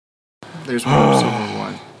There's more Civil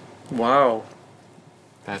War. Wow.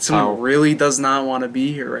 That's Someone how. really does not want to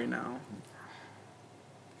be here right now.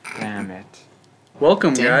 Damn it.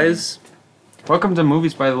 Welcome, Damn. guys. Welcome to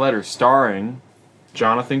Movies by the Letter, starring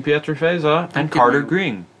Jonathan Pietrafeza and get Carter my-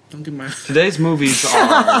 Green. Don't get my... Today's movies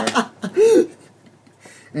are.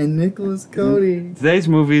 And Nicholas Cody. Today's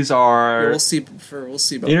movies are. We'll see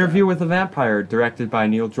about Interview that. with a Vampire, directed by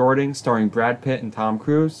Neil Jordan, starring Brad Pitt and Tom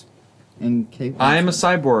Cruise. And Kate. I Am a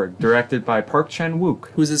Cyborg, directed by Park Chan-wook.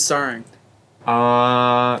 Who's it starring? England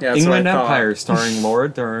what I thought. Empire, starring Laura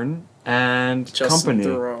Dern and Justin Company,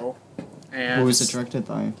 Theroux. And Who was it directed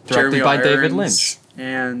by? Jeremy directed by David Irons Lynch.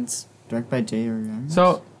 And Directed by J.R.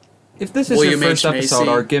 So, if this is William your first H. episode, Macy.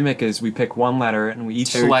 our gimmick is we pick one letter and we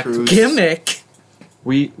each Terry select. Crews. gimmick.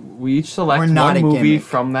 We each select We're not one a movie gimmick.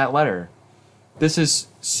 from that letter. This is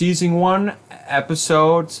season 1,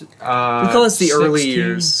 episode. We call this the early 16.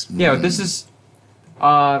 years. Yeah, this is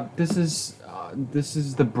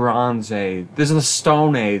the Bronze Age. This is the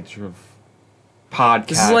Stone Age of podcasts.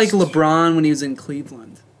 This is like LeBron when he was in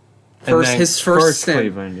Cleveland. And then His first stint.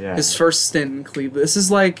 Cleveland, yeah. His first stint in Cleveland. This is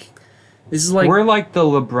like We're like the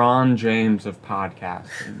LeBron James of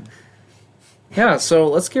podcasting. yeah. So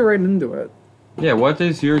let's get right into it. Yeah, what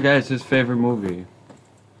is your guys' favorite movie?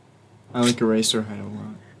 I like Eraserhead a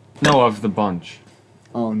lot. No, of the bunch.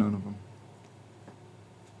 Oh, none of them.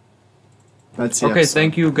 That's the Okay, episode.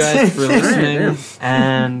 thank you guys for listening Yeah.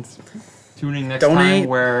 and tuning next Donate. time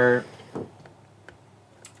where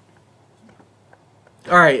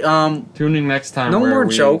All right. tuning next time No where more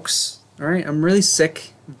we, jokes. All right. I'm really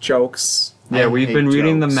sick of jokes. Yeah, I we've hate been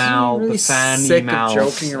reading jokes. the mail, I'm really the fan sick emails.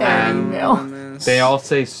 of joking around. Email. on this. They all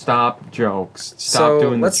say stop jokes. Stop so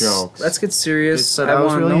doing the let's, jokes. Let's get They serious. said I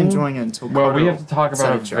was want really no- enjoying it until Well, we Carter have to talk said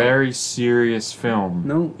about a joke. very serious film.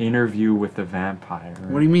 No. Interview with the Vampire.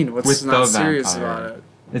 What do you mean? What's With not the serious vampire. about it?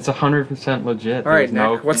 It's 100% legit. All right, There's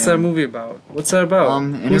no- Nick. What's Yeah. that movie about? What's that about?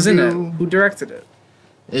 Who's in interview- it? Who directed it?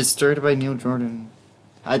 It's directed by Neil Jordan.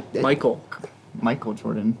 Michael. Michael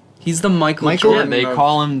Jordan. He's the Michael Michael- Yeah, Jordan. they of-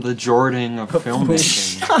 call him the Jordan of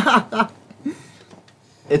filmmaking.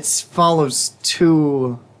 It follows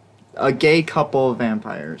a gay couple of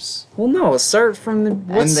vampires. Well, no. Start from the.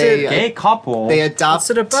 What's they- it? Gay couple. They adopt. What's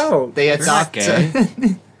it about? They They're not adopt.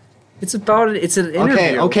 It's about. It's an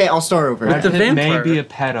interview. okay, I'll start over. With Brad the Pitt may vampire. be a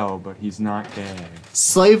pedo, but he's not gay.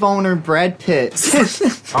 Slave owner Brad Pitt.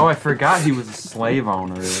 Oh, I forgot he was a slave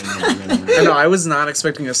owner. In the beginning. I know. I was not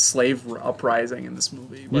expecting a slave uprising in this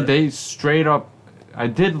movie. But They straight up. I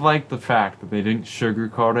did like the fact that they didn't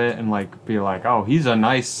sugarcoat it and like be like, "Oh, he's a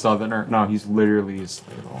nice Southerner." No, he's literally a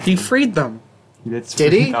slave owner. he freed them. Did free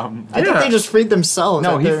he? them. I think Yeah. they just freed themselves.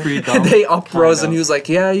 No, at he their- freed them. they uprose Kind and he of. was like,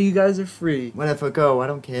 "Yeah, you guys are free." Whatever, go. I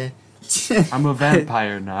don't care. I'm a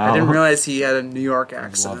vampire now. I didn't realize he had a New York I love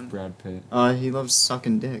accent. Brad Pitt. He loves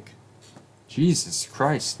sucking dick. Jesus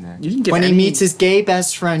Christ, Nick. You didn't get When he any- meets his gay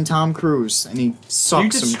best friend Tom Cruise, and he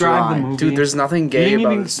sucks him describe dry. the movie? Dude, there's nothing You gay didn't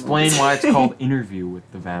about even this explain movie. why it's called Interview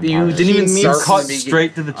with the Vampire. You didn't He even meets- start cut from the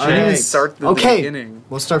straight to the beginning. You didn't even chase. start from Okay. the beginning.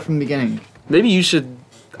 We'll start from the beginning. Maybe you should.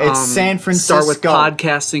 It's San Start with Francisco.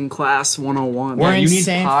 podcasting class 101. We're Yeah, in you need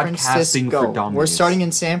San podcasting Francisco. for dummies. We're starting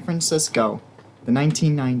in San Francisco, the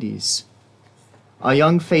 1990s. A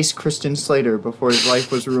young-faced Christian Slater before his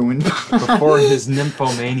life was ruined. Before his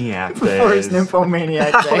nymphomaniac days. Before his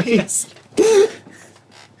nymphomaniac days.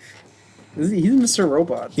 He's Mr.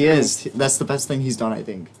 Robot. He is. That's the best thing he's done, I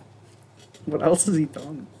think. What else has he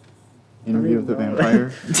done? Interview with the know.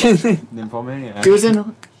 Vampire. Nymphomaniac.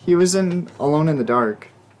 He was in Alone in the Dark.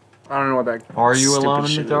 I don't know what that. Are you stupid alone in the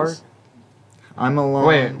shit dark? is. I'm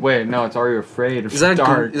alone. Wait, no, it's Are You Afraid of Is that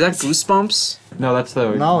Dark? is that Goosebumps? No, that's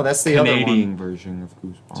the No, that's the other Canadian one. version of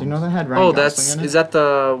Goosebumps. Do you know that had Ryan Oh, Gosling that's in it? is that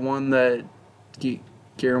the one that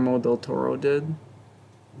Guillermo del Toro did?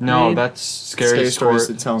 No, made? that's Scary Stories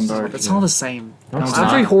to Tell in Dark. It's all the same. No, it's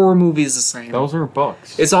Every not. horror movie is the same. Those are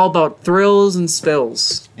books. It's all about thrills and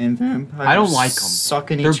spills. And vampires I don't like 'em.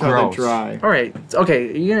 sucking They're each other gross. dry. All right,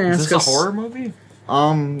 okay. You're gonna Is ask this a us horror movie?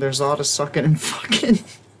 There's a lot of sucking and fucking.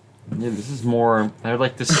 Yeah, this is more. I'd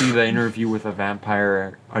like to see the Interview with a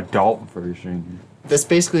Vampire adult version. This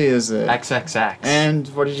basically is it. XXX. And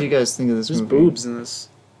what did you guys think of this There's movie? boobs in this.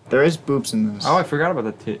 There is boobs in this. Oh, I forgot about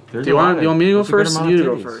the tit. Do you want me to go first? You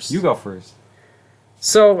go first. You go first.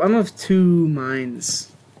 So I'm of two minds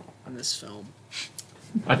on this film.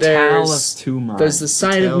 A tale of There's- two minds. There's the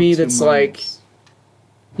side Tale of me two that's like, minds.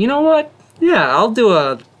 you know what? Yeah, I'll do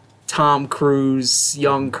a Tom Cruise,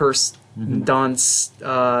 young Kirsten Dunst,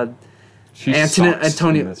 She Antonia, sucks in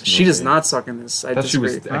Antonia, this she does movie. not suck in this. I I thought she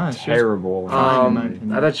was disagree. Ah, she was terrible. fine, in my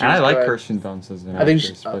opinion. I thought she And was I like good. Kirsten Dunst as an I think she-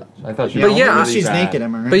 actress, but I thought she Yeah, was But yeah, really she's bad. naked,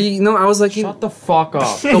 am I right? But you know, I was like, Shut the fuck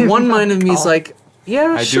up. the one mind of me is like,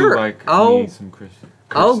 yeah, I sure. do like I'll me some Kirsten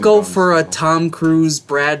go Dunst, for a though. Tom Cruise,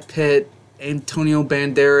 Brad Pitt, Antonio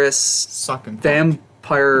Banderas, Sucking.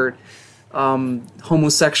 vampire,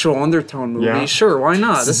 homosexual undertone movie. Yeah. Sure, why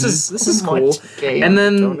not? This is cool. Much gay And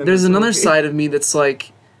undertone then in there's this another movie. side of me that's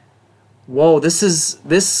like, whoa,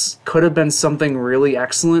 this could have been something really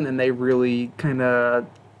excellent, and they really kind of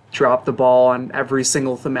dropped the ball on every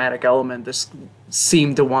single thematic element this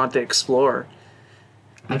seemed to want to explore.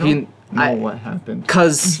 I If you- don't know what happened.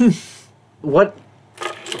 Cause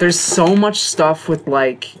there's so much stuff with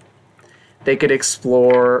like they could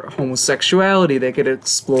explore homosexuality, they could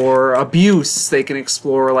explore abuse, they can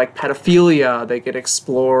explore like pedophilia, they could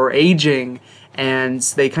explore aging, and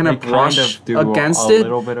they kind of They brush kind of do against a it.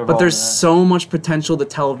 little bit of But all there's that. so much potential to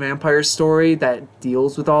tell a vampire story that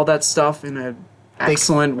deals with all that stuff in an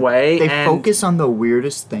excellent way. They and, focus on the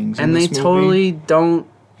weirdest things. and in they this movie. totally don't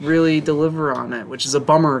really deliver on it, which is a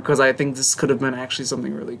bummer because I think this could have been actually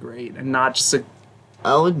something really great and not just a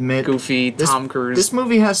I'll admit, goofy Tom Cruise. This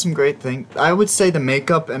movie has some great things. I would say the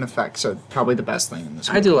makeup and effects are probably the best thing in this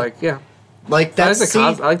movie. I do like, yeah. Like I that like the scene,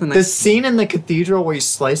 cos- I like the the nice- scene in the cathedral where he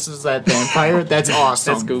slices that vampire. That's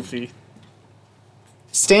awesome. That's goofy.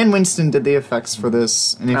 Stan Winston did the effects for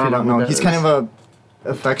this, and if I you don't don't know who know, that he's is. kind of a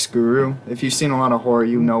effects guru. If you've seen a lot of horror,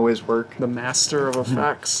 you know his work. The master of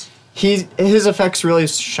effects. His effects really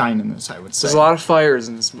shine in this. I would say. There's a lot of fires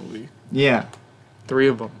in this movie. Yeah. 3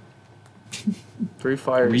 of them. 3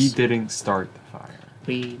 fires. We didn't start the fire.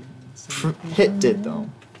 Pitt did though.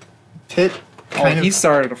 Pitt kind of he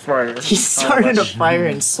started a fire. he started a fire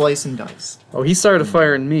and slice and dice. Oh, he started a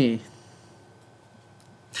fire in me.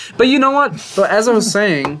 But you know what? But as I was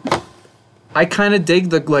saying, I kind of dig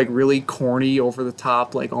the like really corny, over the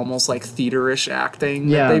top, like almost like theater-ish acting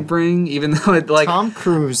Yeah. that they bring, even though it like Tom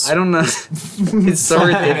Cruise. I don't know, it's so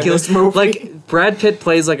Sorry, ridiculous. this movie. Like Brad Pitt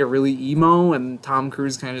plays like a really emo, and Tom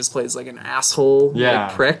Cruise kind of just plays like an asshole, Yeah.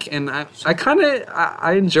 like, prick. And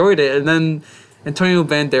I enjoyed it. And then Antonio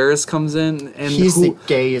Banderas comes in, and He's the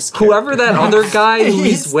gayest. whoever that character. other guy who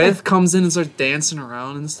he's He's with comes in and starts dancing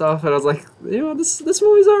around and stuff, and I was like, you know, this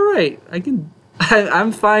movie's all right.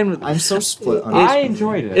 I'm fine with. I'm so split on I this.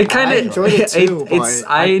 enjoyed it. It kind I of enjoyed it too, but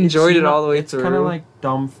I enjoyed it all the way it's through. kind of like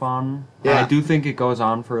dumb fun. Yeah. I do think it goes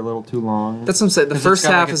on for a little too long. That's what I'm saying. The 'Cause first it's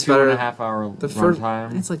got half like a is 2.5 better. hour The first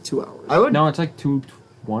runtime. it's like 2 hours. I would. No, it's like 2:20.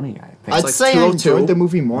 I think. I'd like say I 2:02. enjoyed the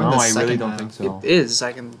movie more no, in the I second really don't half. think so. It is.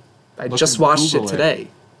 I Look just at watched Google it it. today.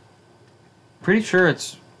 Pretty sure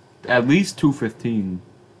it's at least 2:15.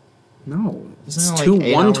 No, it's Isn't it like 2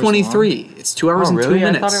 8 hours 1:23. It's 2 hours Oh, and really? 2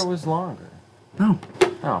 minutes. I thought it was longer. No,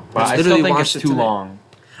 Oh, but I I literally still think watched it's it too today. long.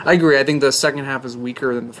 I agree. I think the second half is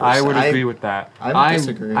weaker than the first. I would half. agree with that. I would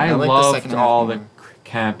disagree. I like the loved second half all more. the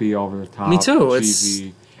campy, over the top. Me too, it's-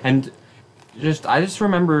 Cheesy, and I just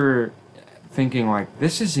remember thinking like,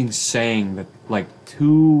 this is insane that like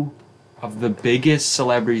 2 of the biggest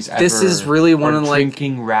celebrities ever. This is really one are of, like-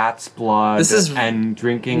 drinking rat's blood. This is- and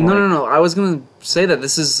drinking. No, like, no, no. I was gonna say that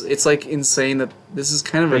it's like insane that this is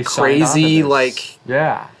kind of they a signed on to crazy this. like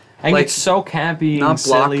Yeah, and like, it's so campy, not and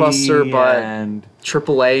silly, blockbuster, but and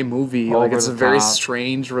AAA movie. Like Over it's a the very top.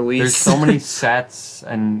 strange release. there's so many sets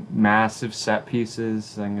and massive set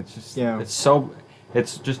pieces, and it's just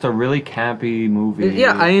it's just a really campy movie.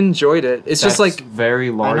 Yeah, I enjoyed it. It's just that's like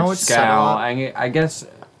very large know it's set scale. up. I guess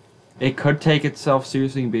it could take itself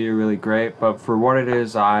seriously and be really great, but for what it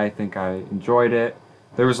is, I think I enjoyed it.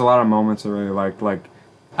 There was a lot of moments I really liked. Like,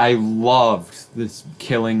 I loved this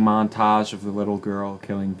killing montage of the little girl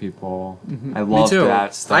killing people. I me loved too.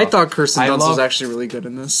 that stuff. I thought Kirsten I Dunst was loved- actually really good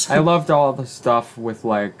in this. I loved all the stuff with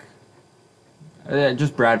like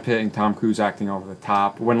just Brad Pitt and Tom Cruise acting over the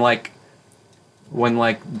top. When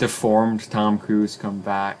deformed Tom Cruise comes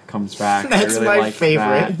back. That's I really my liked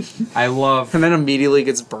favorite. that. I love. And then immediately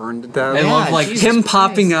gets burned to death. I Yeah, love like Jesus him Christ.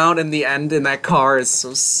 popping out in the end in that car is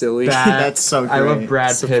so silly. That's so great. I love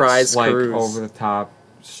Brad Surprise Pitt's like Cruise. over the top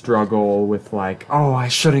struggle with like, oh, I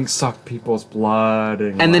shouldn't suck people's blood,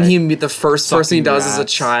 and And then like, the first person he sucking does is a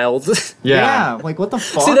rats. child. Yeah. Like what the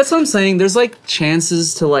fuck? See, that's what I'm saying. There's like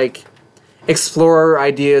chances to like explore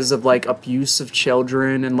ideas of like abuse of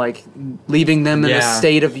children and like leaving them in a Yeah.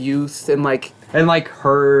 state of youth and like and like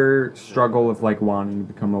her struggle with like wanting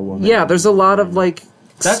to become a woman. yeah, there's a lot of like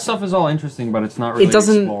that stuff is all interesting, but it's not really. it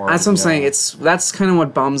doesn't. explored, That's what I'm yeah. saying. That's kind of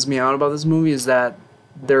what bums me out about this movie is that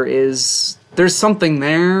there's something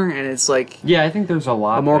there and it's like Yeah, I think there's a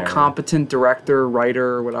lot. a more there. competent director, writer,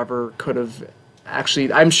 or whatever could have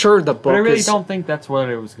actually, I'm sure the book But I really is. don't think that's what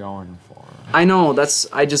it was going for. I know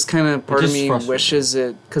I just kind of part of just me frustrating. wishes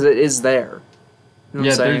it because it is there. You know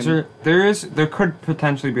what I'm saying? there could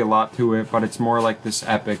potentially be a lot to it, but it's more like this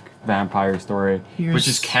epic vampire story, which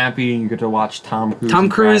is campy, and you get to watch Tom Cruise. Tom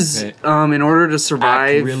and Cruise, Brad Pitt in order to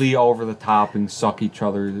survive, act really over the top and suck each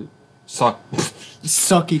other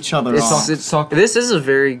each other off. This is a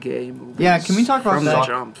very gay movie. Yeah, can we talk about from that? the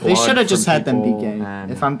jump? They should have just from had them be people, gay,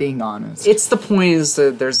 and- if I'm being honest. It's the point is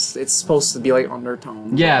that it's supposed to be like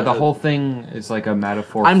undertones. Yeah, of the it. whole thing is like a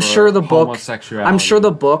metaphor. I'm for sure the book. homosexuality. I'm sure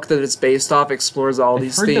the book that it's based off explores all I've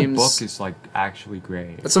these heard themes. the book is like actually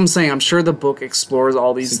great. That's what I'm saying. I'm sure the book explores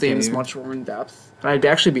all these Is it themes gay? much more in depth. I'd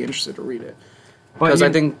actually be interested to read it But because you,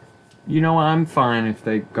 I think you know I'm fine if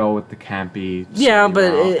they go with the campy. Yeah, silly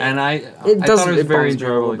but route. it and I does- thought it was a it very bums me a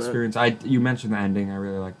enjoyable little bit. experience. You mentioned the ending. I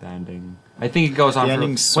really liked the ending. I think it goes on The for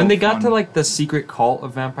ending's so when they got fun. to like the secret cult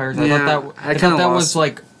of vampires. I Yeah, thought I that kinda was lost.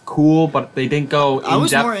 like cool, but they didn't go in I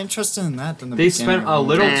was depth. more interested in that than the They beginning spent of a the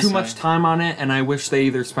little movie. too much time on it, and I wish they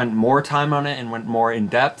either spent more time on it and went more in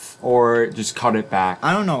depth, or just cut it back.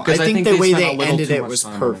 I don't know. I 'Cause think the way spent a they little ended too it much was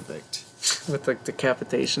time on it. perfect. with like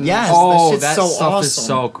decapitation. Yes. Oh, shit's that so stuff is awesome.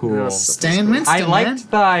 so cool. Yeah, Stan Winston, I liked man.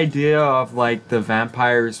 the idea of like the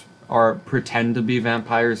vampires or pretend to be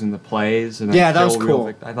vampires in the plays, and then Yeah, that was kill real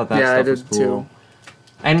cool. I thought that Yeah, I stuff was did cool. too.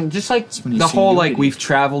 And just like when you the see whole like unity. we've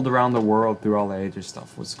traveled around the world through all the ages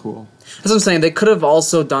stuff was cool. That's what I'm saying. They could have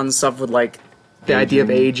also done stuff with like the idea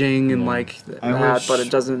of aging and Yeah. like I that, wish but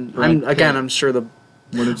it doesn't. Brad Pitt- I'm sure the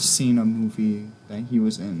Would have seen a movie that he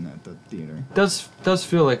was in at the theater. Does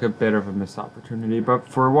feel like a bit of a missed opportunity, but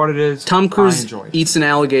for what it is, Tom I Cruise enjoyed it. eats an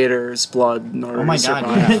alligator's blood in order Oh my to God,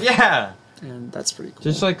 survive, yeah, and that's pretty cool.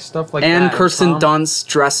 just like stuff like and that. Kirsten Tom- Dunst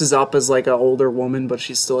dresses up as like an older woman, but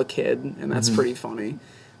she's still a kid, and that's pretty funny.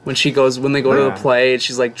 When they go to Yeah. the play,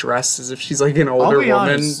 she's like dressed as if she's like an I'll older be woman,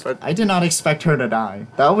 honest, but I did not expect her to die.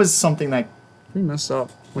 That was something that pretty messed up.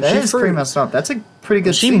 When that she is pretty messed up. That's a pretty good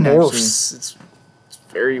When she scene, morphs, it's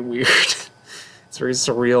very weird. It's very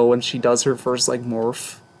surreal when she does her first like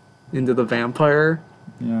morph into the vampire.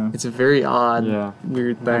 actually. Yeah. It's a very odd, Yeah.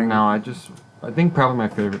 weird But thing. no, I think probably my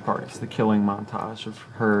favorite part is the killing montage of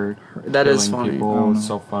her. That is killing funny. People. I don't It's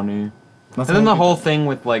know. so funny. Nothing And then the like whole thing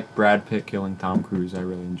with like Brad Pitt killing Tom Cruise, I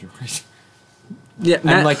really enjoyed. Yeah,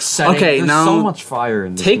 And like setting, okay, there's now so much fire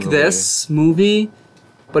in this take movie. this movie,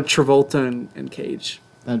 but Travolta and Cage,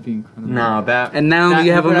 That'd be incredible. No, that. and now that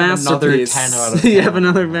you have a would masterpiece. Another 10 out of 10. You have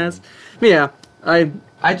another master. Yeah,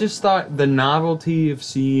 I just thought the novelty of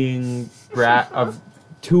seeing of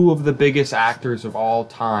two of the biggest actors of all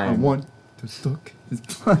I time. want to suck his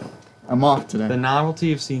blood. I'm off today. The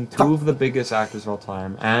novelty of seeing two of the biggest actors of all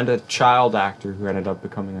time and a child actor who ended up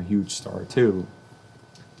becoming a huge star too.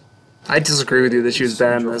 I disagree with you that she was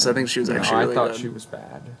bad in this. I think she was No, actually I really thought good. she was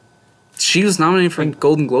bad. She was nominated for a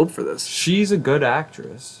Golden Globe for this. She's a good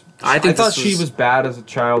actress. I think thought this she was- was bad as a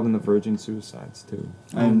child in the Virgin Suicides too.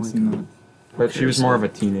 I haven't my seen God. But she was more of a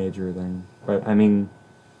teenager then. But I mean,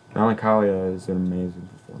 Melancholia is an amazing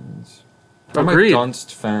performance. I'm Agreed. a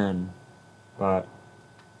Dunst fan, but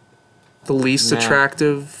The least Nah.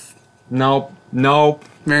 attractive nope.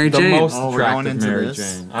 Mary The Jane. most Oh, we're going attractive into Mary this?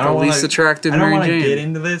 Jane. The least attractive I don't Mary want to Jane. get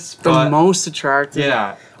into this, The but most attractive.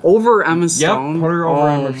 yeah. Over Emma Yep, Stone. put her over oh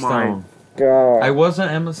Emma my Stone. God. I was an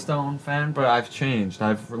Emma Stone fan, but I've changed.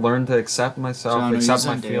 I've learned to accept myself, John, are you accept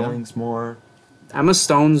my Zendaya? feelings more. Emma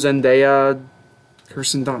Stone, Zendaya,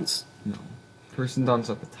 Kirsten Dunst. No, Kirsten Dunst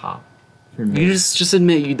at the top for me. You just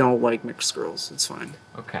admit you don't like mixed girls. It's fine.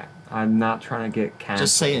 Okay, I'm not trying to get canceled.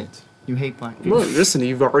 Just say it. You hate black people. Look, listen,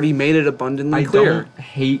 you've already made it abundantly I clear. don't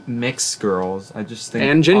hate mixed girls. I just think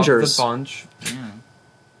And of gingers. the bunch. Yeah.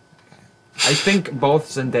 I think both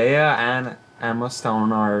Zendaya and Emma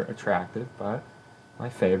Stone are attractive, but my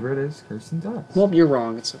favorite is Kirsten Dunst. Well, you're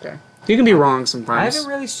wrong. It's okay. You can be wrong I sometimes. haven't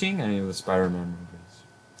really seen any of the Spider-Man movies.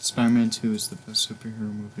 Spider-Man 2 is the best superhero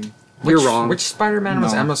movie. You're Which- wrong. Which Spider-Man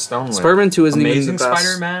was No. Emma Stone with? Spider-Man 2 isn't Amazing even the best.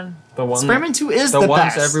 Spider-Man? The one Spider-Man 2 is the the ones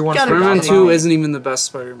best. everyone Gotta forgot Spider-Man be about. 2 wrong. isn't even the best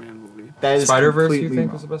Spider-Man movie. That is Spider-Verse, you completely think,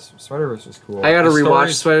 wrong. was the best? Spider-Verse was cool. I gotta The rewatch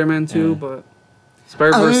story's- Spider-Man 2, yeah. but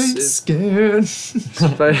Spider-Verse I'm is... scared.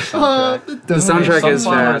 The soundtrack is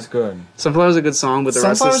Sunflower bad. is good. Sunflower's a good song, but the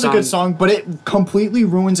rest of Sunflower's the a song... good song, but it completely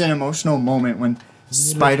ruins an emotional moment when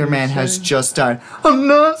Spider-Man has just died. I'm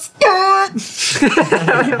not scared.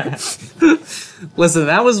 Listen,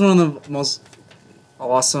 that was one of the most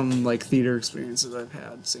awesome like theater experiences I've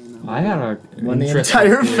had seeing that movie. I had a When the interesting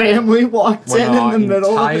entire theory. family walked When in the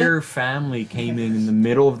middle of entire it. family came in the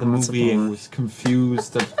middle of the That's a movie and bummer. was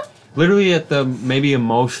confused. literally at the maybe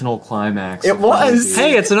emotional climax. It of the was. movie,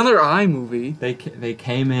 Hey, it's another I movie. they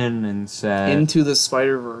came in and said Into the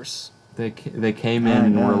Spider-Verse. they came in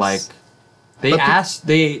and were like. Yes.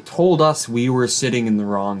 They told us we were sitting in the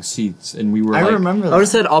wrong seats, and we were I like, remember I that. would have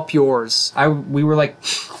said up yours. we were like,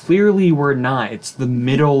 clearly we're not. It's the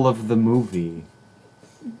middle of the movie.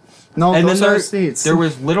 No, And those then are seats. there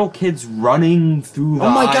was little kids running through the Oh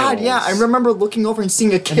my god, yeah. I aisles. remember looking over and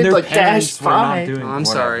seeing a And kid their like parents dash were not by. doing Oh, I'm whatever.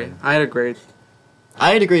 sorry. I had a great.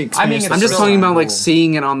 I had a great I mean, experience. it's I'm with just this. talking still about like cool.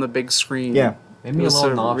 seeing it on the big screen. Yeah. Made me It a was little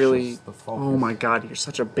sort of nauseous. really. The focus. Oh my god, you're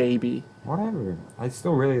such a baby. Whatever. I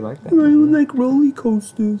still really like that. I movie. like roller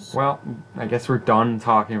coasters. Well, I guess we're done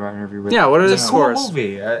talking about Interview with. Yeah, what are the It's a cool scores?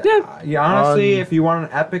 movie. Yeah. Honestly, if you want an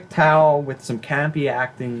epic tale with some campy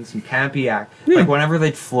acting, some campy act, Yeah. like whenever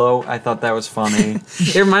they'd float, I thought that was funny.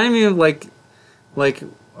 It reminded me of like,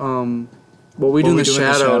 what we do in the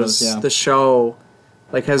shadows. yeah. The show,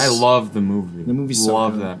 like has. I love the movie. The movie's so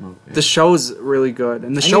love good. that movie. The show's really good,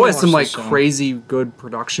 and the I show need to has some watch like the show. crazy good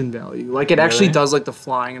production value. Like it actually Really? does like the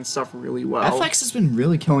flying and stuff really well. FX has been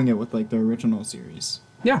really killing it with like the original series.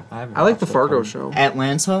 Yeah, haven't I like the watched that Fargo one. show.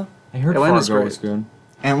 Atlanta. I heard Atlanta's Fargo great. was good.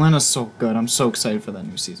 Atlanta's so good. I'm so excited for that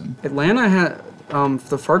new season. Atlanta had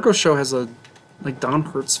the Fargo show has a like Don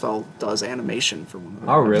Hertzfeld does animation for one of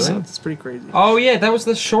the Oh, really? episodes. It's pretty crazy. Oh yeah, that was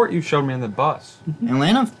the short you showed me on the bus.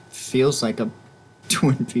 Atlanta feels like a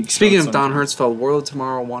Twin Peaks. Speaking show of Don sometimes. Hertzfeld, World of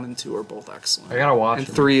Tomorrow 1 and 2 are both excellent. I gotta watch And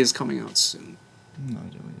it. 3 is coming out soon. I have no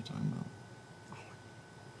idea what you're talking about.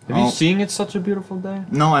 Have Oh. you seen It's Such a Beautiful Day?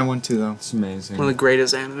 No, I want to though. It's amazing. One of the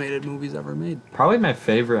greatest animated movies ever made. Probably my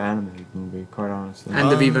favorite animated movie, quite honestly.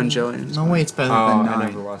 End of Evangelion. is No great. way, it's better Oh, than I 9.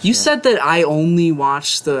 never watched You that. said that I only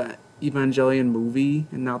watched the Evangelion movie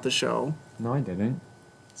and not the show. No, I didn't.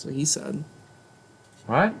 So he said.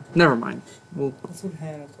 What? Never mind. Well, That's what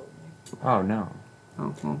Hannah told me. Oh no.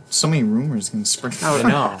 oh, well. So many rumors can spring. I,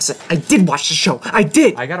 know. I did watch the show. I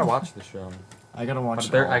did. I gotta watch the show. I gotta watch.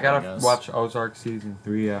 But there, it all, I gotta guess. watch Ozark season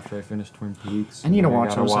 3 after I finish Twin Peaks. I need to and watch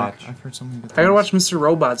gotta Ozark. watch. I've heard so many good I gotta things. watch Mr.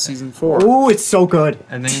 Robot season 4. Oh, it's so good.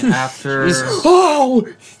 And then after, Oh,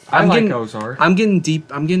 I I'm like getting- Ozark. I'm getting deep.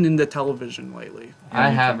 I'm getting into television lately. I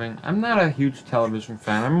haven't. I'm not a huge television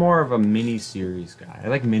fan. I'm more of a mini-series guy. I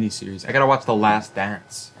like mini-series. I gotta watch The Last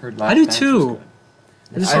Dance. Heard Last I do Dance too. was good.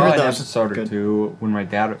 I I saw heard an that was episode or good. two when my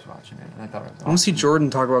dad was watching it, and I thought it was I want to see Jordan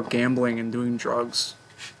talk about gambling and doing drugs.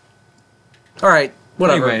 All right,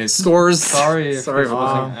 whatever. Anyways, Scores. Sorry if Sorry. this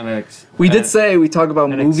wasn't an We did say we talk about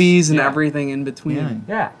an ex- movies and yeah. everything in between.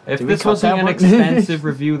 Yeah. Yeah, if Did we this cut wasn't that an one? expensive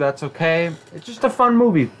review, that's okay. It's just a fun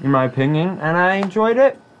movie, in my opinion, and I enjoyed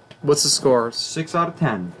it. What's the scores? 6 out of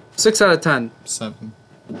 10. 6 out of 10. 7.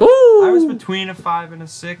 Ooh. I was between a 5 and a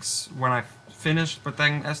 6 when I finished, but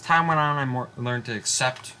then as time went on, learned to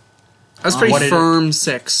accept. I was pretty what it- firm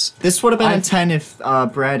 6. This would have been a I've- 10 if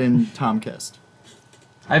Brad and Tom kissed.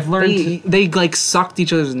 I've learned. They like sucked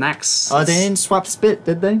each other's necks. They didn't swap spit,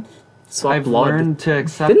 did they? Swap I've blood. learned to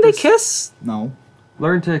accept. Didn't they this, kiss? No.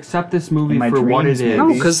 Learned to accept this movie In my for what it dreams, is. No,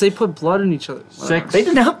 maybe. because they put blood in each other. Six. They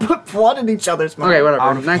did not put blood in each other's mouth. Okay, Out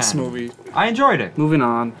whatever. of Next 10. movie. I enjoyed it. Moving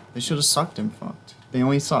on. They should have sucked and fucked. They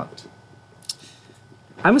only sucked.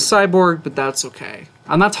 I'm a cyborg, but that's okay.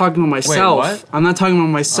 I'm not talking about myself. what? I'm not talking about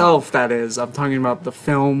myself, that is. I'm talking about the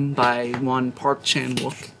film by one Park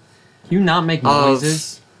Chan-wook. Can you not make Of-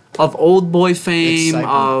 noises? Of Old Boy fame, Cyborg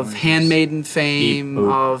of noises. Handmaiden fame, Beep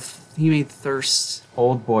boop. of... He made Thirst.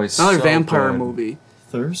 Old boys. Another so vampire good. movie.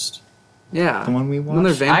 Thirst? Yeah. The one we watched?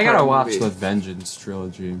 Another vampire I gotta watch movie. the Vengeance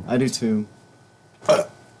trilogy. I do too.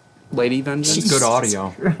 Lady It's Vengeance. good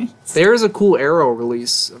audio. There is a cool Arrow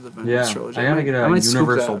release of the Vengeance Yeah, trilogy. I gotta get a might scoop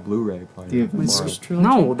Universal that. Blu-ray player. Do you have tomorrow. Vengeance trilogy?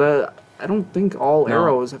 No, I don't think all No.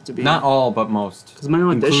 arrows have to be. Not all, but most. 'Cause my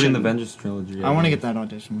audition- Including the Vengeance trilogy. I want to believe. get that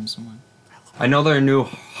audition with someone. I know their new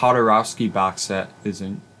Hodorowski box set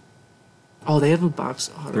isn't. Oh, they have a box.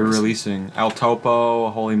 Oh, They're releasing El Topo,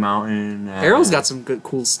 Holy Mountain. Arrow's got some good,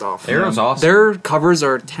 cool stuff. Arrow's awesome. Their covers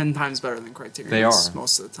are 10 times better than Criterion's. They are.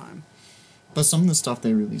 most of the time. But some of the stuff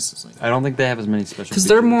they release is like... I don't think they have as many special. Because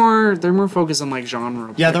features. they're more focused on like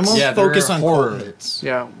genre. Yeah, they're picks. more Yeah, they're focused on horror. horror hits.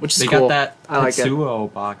 Yeah, which is They cool. got that I like it.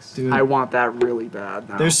 Tetsuo box. Dude, I want that really bad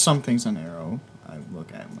now. there's some things on Arrow I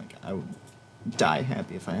look at and like, I would die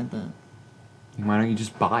happy if I had that. Why don't you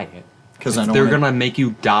just buy it? Because I don't They're wanna, gonna make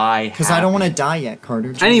you die. Because I don't want to die yet,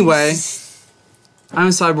 Carter. Anyway, I'm a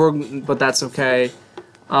cyborg, but that's okay.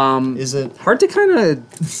 Is it... Hard to kind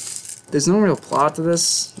of. There's no real plot to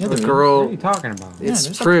this. Yeah, the there is. What are girl. you talking about? Yeah, It's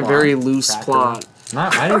there's a pretty plot. very loose Cracker. plot.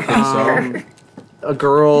 Not, I didn't think so. A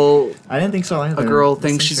girl. I didn't think so either. A girl That's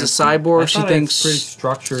thinks she's a interesting. cyborg. I She thought thinks. it's pretty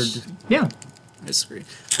structured, Yeah. I disagree.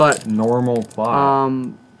 But normal plot.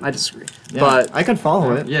 I disagree. Yeah, But I could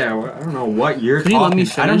follow it. Yeah, well, I don't know what you're Could you let me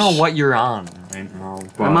talking. I don't know finish? what you're on right now.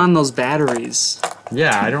 But I'm on those batteries.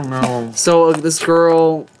 Yeah, I don't know. So this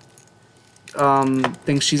girl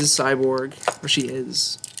thinks she's a cyborg, or she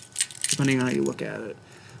is, depending on how you look at it.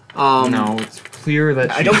 No, it's clear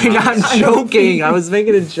that I don't she's not. I'm joking. I was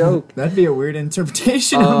making a joke. That'd be a weird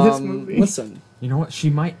interpretation of this movie. Listen. You know what? She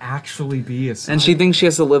might actually be a. And she thinks she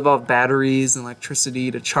has to live off batteries and electricity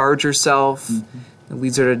to charge herself. It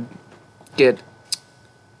leads her to get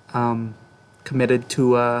committed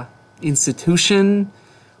to a institution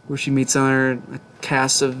where she meets a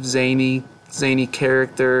cast of zany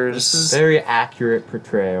characters. This is very accurate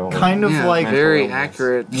portrayal. kind of Yeah, like very illness.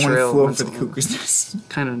 accurate One portrayal Flew of Over the mental Cuckoo's Nest.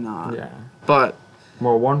 kind of not. Yeah. But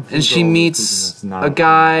Well, one. and she Flew Over the meets Cuckoo's Nest, not a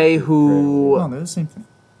guy accurate who Oh, they're the same thing.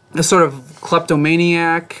 a sort of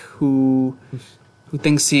kleptomaniac who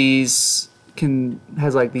thinks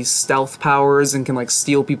has like these stealth powers and can like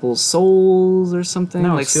steal people's souls or something.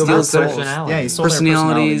 No, like steal steal their their personality. Yeah, he stole their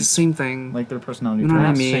personalities, same thing. Like their personality. You know what I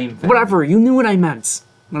Not traits. mean? same thing. Whatever, you knew what I meant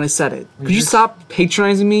when I said it. Could you just- stop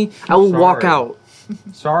patronizing me? I will walk sorry. out.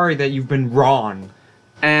 Sorry that you've been wrong.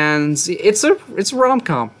 And it's a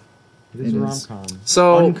rom-com. It is It a is. rom-com.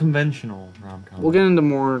 So Unconventional rom-com. we'll get into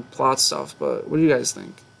more plot stuff, but what do you guys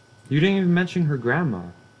think? You didn't even mention her grandma.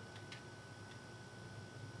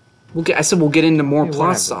 I said we'll get into more Yeah, plot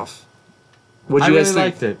whatever. stuff. What I do you really guys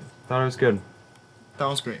think? liked it. Thought it was good. That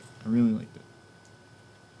was great. I really liked it.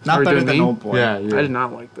 Are Not we better doing than me? Old Boy. Yeah, I you did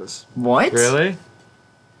not like this. What? Really?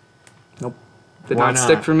 Did Why not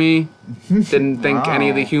stick not? for me. Didn't think any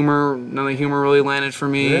of the Wow. humor, none of the humor really landed for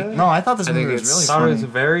me. Really? No, I thought this I movie think was it's- really Thought funny. it was a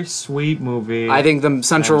very sweet movie. I think the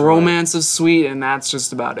central Enjoy it. romance is sweet, and that's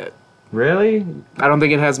just about it. Really? I don't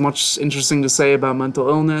think it has much interesting to say about mental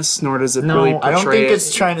illness, nor does it No, really I I don't portray think it.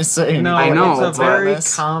 it's trying to say No, I anything. know, it's a but- very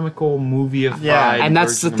comical movie-ified Yeah. and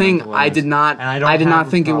that's the version of thing. mental I illness. did not. And I don't I did have not a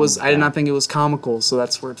think it problem was. with I did that. not think it was comical. So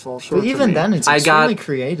that's where it falls short. But for even me. then, it's I extremely got.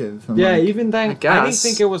 creative. and, Yeah, like, even then, I, didn't guess.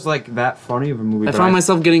 think it was like that funny of a movie. I but found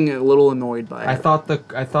myself getting a little annoyed by it. I thought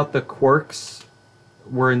the quirks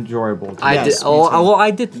were enjoyable. I Yes, did. me Oh, too. well,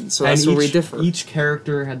 I didn't. So and that's where we differ. each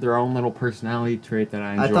character had their own little personality trait that I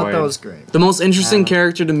I enjoyed. thought that was great. The most interesting Yeah.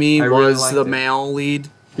 character to me I really was liked the it. male lead.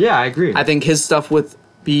 Yeah, I agree. I think his stuff with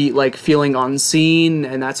feeling unseen,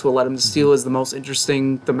 and that's what led him to steal, Mm-hmm. is the most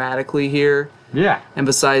interesting thematically here. yeah. And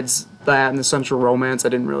besides that and the central romance, I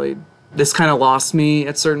didn't really. This kind of lost me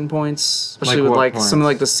at certain points, especially Like with what like some of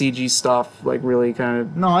like points? the CG stuff, like really kind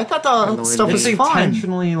of. No, I thought that Annoyed stuff me. was It's fun.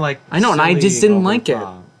 intentionally like. I know, and I silly just didn't over like the it.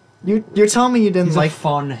 top. You're telling me you didn't He's like. a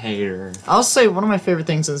fun hater. I'll say one of my favorite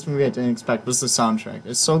things in this movie I didn't expect was the soundtrack.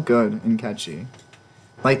 It's so good and catchy.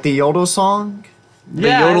 Like the Yodel song. The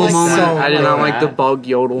Yeah, I yodel like moment. that. I did not like the that. bug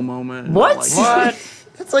yodel moment. I What? didn't like it. What?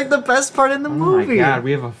 That's like the best part in the Oh movie. my god,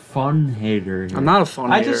 we have a fun hater here. I'm not a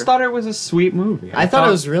fun I hater. just thought it was a sweet movie. I thought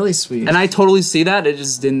it was really sweet. And I totally see that. It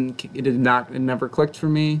just didn't. It did not. It never clicked for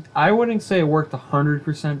me. I wouldn't say it worked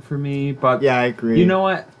 100% for me, but Yeah, I agree. you know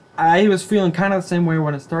what? I was feeling kind of the same way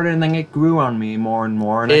when it started, and then it grew on me more and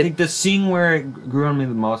more. And I It- think the scene where it grew on me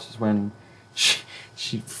the most is when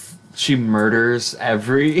she murders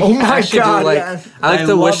every. Oh my Actually, god! like, yeah. I like I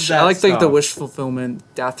the love wish. I that like the stuff. wish fulfillment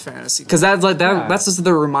death fantasy because that's like that. Yeah. That's just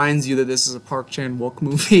that reminds you that this is a Park Chan Wook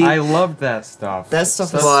movie. I loved that stuff. That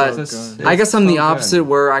stuff is But- so Just- good. I guess I'm so the good. opposite,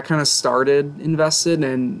 where I kind of started invested,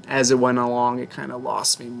 and as it went along, it kind of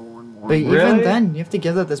lost me more and more. But even Really? then, you have to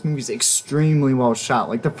give that this movie's extremely well shot.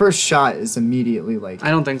 Like the first shot is immediately like. I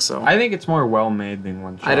don't think so. I think it's more well made than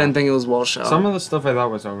one shot. I didn't think it was well shot. Some of the stuff I thought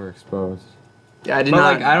was overexposed. yeah, I did But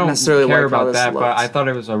not like, I don't necessarily care like how about this that. looked. But I thought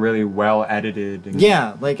it was a really well edited. And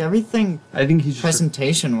Yeah, like everything I think he's just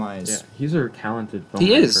presentation wise. yeah, he's a talented filmmaker.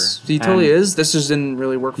 he is. He totally And is. This just didn't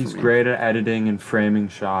really work for He's me. great at editing and framing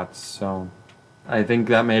shots, so I think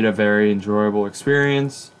that made a very enjoyable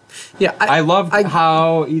experience. Yeah, I loved I-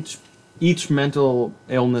 how each mental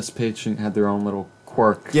illness patient had their own little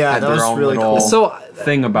quirk. Yeah, had that their was own really little cool. So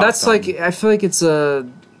thing about that's them. like I feel like it's a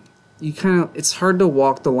you kind of it's hard to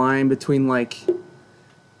walk the line between like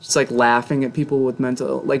just like laughing at people with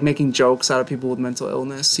mental like making jokes out of people with mental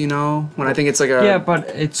illness, you know, when I think it's like a yeah, but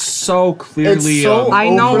it's so clearly. It's so I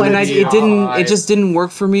know, over and the it didn't. top. It just didn't work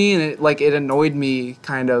for me, and it annoyed me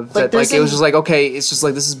kind of. Like, That like there's it was an- just like okay, it's just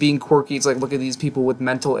like this is being quirky. It's like look at these people with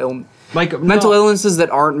mental like mental no, illnesses that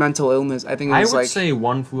aren't mental illness. I think it I was would like say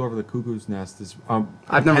One Flew Over the Cuckoo's Nest is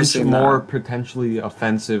I've never seen that. more potentially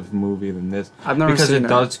offensive movie than this. I've never because seen it that.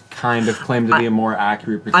 does kind of claim to be a more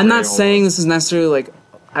accurate. I'm not portrayal saying of- this is necessarily like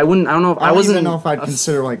I don't know if I don't wasn't even know if I'd a-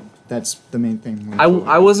 consider like That's the main thing. I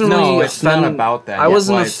wasn't No, really it's not offended. about that. I That's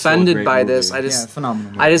wasn't why it's so a offended great by movie. this. Yeah,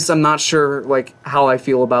 phenomenal. I'm not sure like how I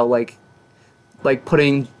feel about like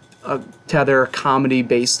putting together a comedy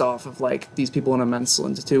based off of like these people in a mental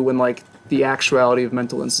institute when like the actuality of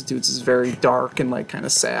mental institutes is very dark and like kind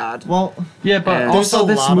of sad. Well, Yeah, but And- also There's a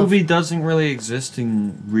this lot of- movie doesn't really exist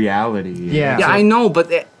in reality. Yeah. yeah, I know, but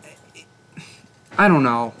I don't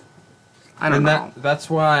know. I don't And know. that's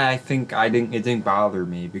why I think it didn't bother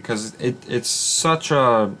me because it's such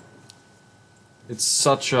a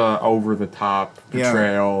over the top Yeah.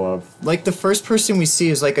 portrayal of like the first person we see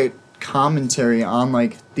is like a commentary on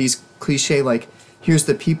like these cliche like here's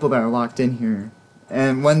the people that are locked in here.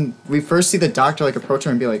 And when we first see the doctor like approach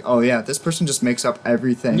her and be like, oh yeah, this person just makes up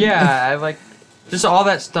everything. yeah, I like just all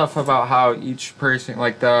that stuff about how each person,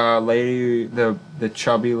 like the lady, the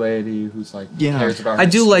chubby lady who's like Yeah. cares about. I her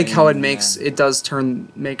do like how it skin makes and- it does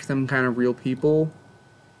make them kind of real people,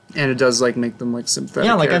 and it does like make them like sympathetic.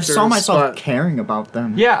 Yeah, like I characters, saw myself but, caring about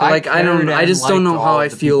them. Yeah, like I don't. cared I and just don't liked know how all I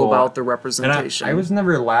the feel people. about the And representation. I was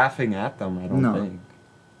never laughing at them. I don't No. think.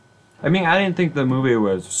 I mean, I didn't think the movie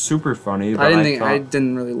was super funny. But I thought,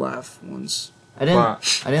 didn't really laugh once. I didn't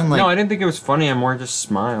But- I didn't like no, I didn't think it was funny. I more just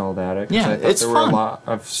smiled at it. 'Cause Yeah, I thought it's there were fun. a lot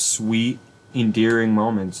of sweet, endearing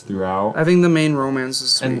moments throughout. I think the main romance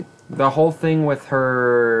is sweet. And the whole thing with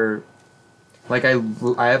her, like I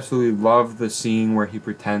absolutely love the scene where he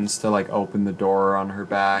pretends to like open the door on her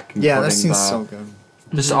back. And yeah, that putting seems the- so good.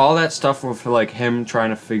 Just all that stuff with like him trying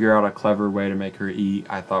to figure out a clever way to make her eat,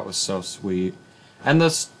 I thought was so sweet. And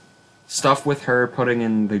the stuff with her putting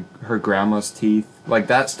in her grandma's teeth, like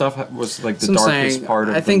that stuff was like the So I'm darkest saying, part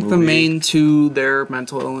of I think the movie. main two their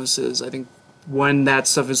mental illnesses. I think when that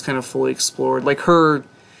stuff is kind of fully explored, like her,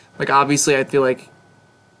 like obviously I feel like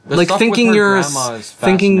The like stuff thinking with her you're a, grandma is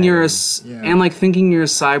thinking you're a, fascinating. Yeah. and like thinking you're a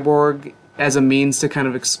cyborg as a means to kind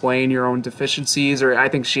of explain your own deficiencies, or I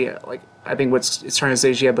think I think what it's trying to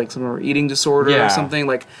say, she had like some sort of eating disorder Yeah. or something.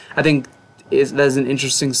 Like I think that's an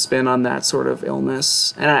interesting spin on that sort of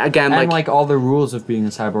illness. And again, And like all the rules of being a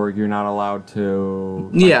cyborg, you're not allowed to.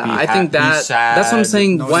 Like, yeah, be I think be that's what I'm sad,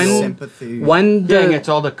 saying. No when sympathy. when Yeah, and the it's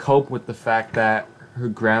all to cope with the fact that her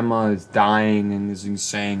grandma is dying and is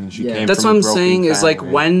insane, and she Yeah. came. that's from what a I'm broken saying is like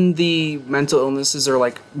family. when the mental illnesses are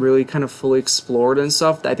like really kind of fully explored and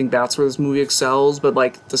stuff, I think that's where this movie excels. But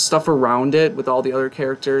like the stuff around it with all the other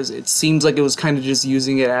characters, it seems like it was kind of just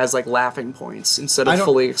using it as like laughing points instead I of don't-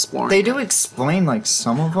 fully exploring. They it. do explain like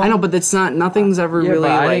some of them. I know, but it's not. Nothing's ever Yeah, really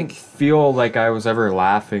but I like. didn't feel like I was ever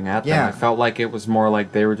laughing at them. Yeah. I felt like it was more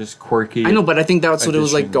like they were just quirky. I know, but I think that's what it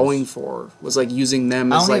was like additions. going for. Was like using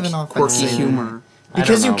them I as don't like even know if I'd quirky say that. humor. I don't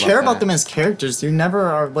because you know care about that. them as characters. You never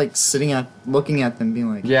are like sitting at looking at them being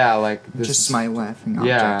like, Yeah, like this just is- my laughing object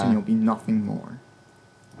Yeah. and you'll be nothing more.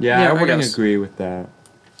 Yeah, Yeah, I I wouldn't guess. agree with that.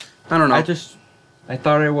 I don't know. I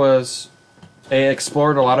thought it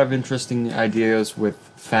explored a lot of interesting ideas with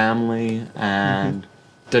family and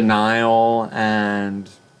denial and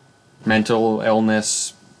mental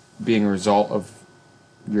illness being a result of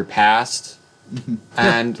your past.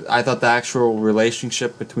 And I thought the actual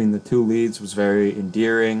relationship between the two leads was very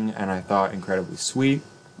endearing and I thought incredibly sweet.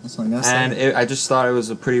 That's all I gotta And say. I just thought it was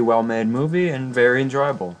a pretty well made movie and very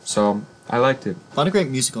enjoyable. So I liked it. A lot of great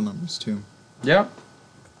musical numbers too. Yep.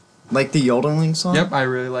 Like the yodeling song. Yep, I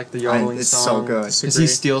really like the yodeling it's song. so good. Because he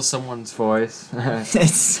steals someone's voice.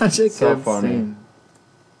 It's such a So good funny. scene.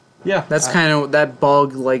 Yeah. That's kind of that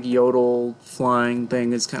bug like yodel flying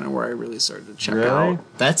thing is kind of where I really started to check Really? out.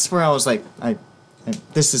 That's where I was like,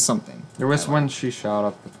 this is something. There was when she shot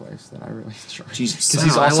up the place that I really enjoyed. Jesus. Because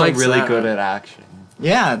he's I also liked really that. good at action.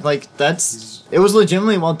 Yeah, like it was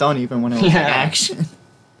legitimately well done even when it was Yeah. action.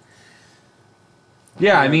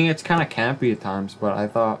 Yeah, I Yeah. mean, it's kind of campy at times, but I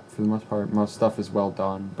thought for the most part, most stuff is well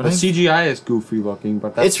done. But The I- CGI is goofy looking,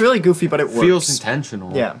 but that It's really goofy, but it works. feels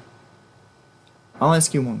intentional. Yeah. I'll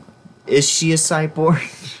ask you one. Is she a cyborg?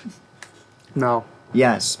 No.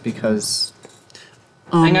 Yes, because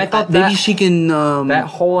And I thought maybe that- she can That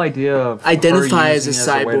whole idea of identify her as a using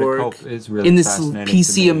it way to cyborg cope is really in this fascinating to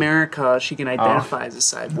PC me. America. She can identify as a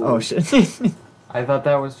cyborg. oh shit. I thought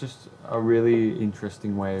that was just a really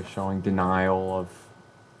interesting way of showing denial of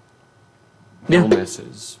Yeah.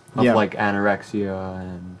 illnesses, of Yeah. like anorexia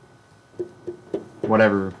and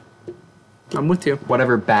whatever I'm with you.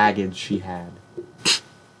 baggage she had.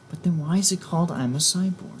 But then why is it called I'm a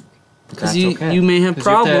Cyborg? Because That's you okay. you may have 'Cause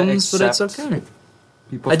you have to problems, but it's accept okay.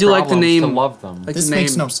 People's I do like the problems name- To love them. Like This the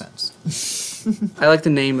makes name. no sense. I like the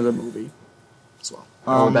name of the movie as well.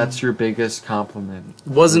 Oh, that's your biggest compliment.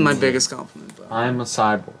 Wasn't my biggest compliment, though. I'm a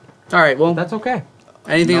cyborg. All right, well, That's okay.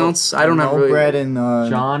 Anything else? I don't have no really. Brad and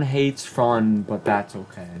John hates fun, but that's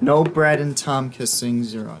okay. no Brad and Tom kissing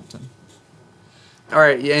 0 out of 10. All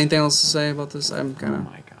right. Yeah. Anything else to say about this? I'm kind Oh of.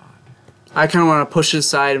 my god. I kind of want to push it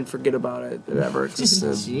aside and forget about it if it ever existed.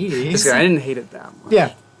 Jeez. I didn't hate it that much.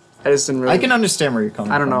 Yeah, I just didn't really. I can understand where you're coming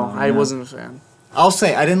from. I don't know. though, I yeah. wasn't a fan. I'll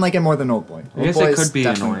say I didn't like it more than Old Boy. I guess Old Boy it is could be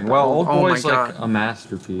definitely annoying. better. Well, Old Oh my Boy's like God. a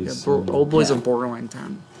masterpiece. Yeah, Old Boy's Yeah. a borderline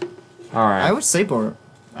 10. All right. I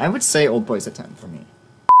would say Old Boy's a 10 for me.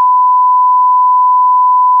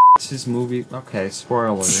 It's his movie. Okay,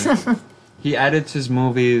 spoiler. He edits his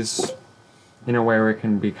movies in a way where it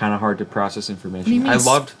can be kind of hard to process information. I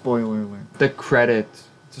loved spoiler alert. the credit.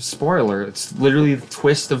 It's a spoiler. It's literally the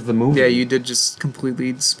twist of the movie. Yeah, you did just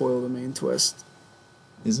completely spoil the main twist.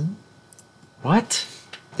 Is it? What?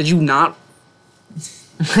 Did you not?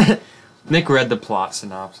 Nick read the plot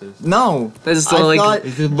synopsis. No. That's I like thought-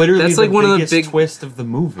 It's literally That's like the one of the biggest big- twist of the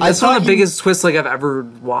movie. I that's one of thought the you- biggest twists like I've ever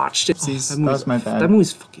watched. that was my bad. That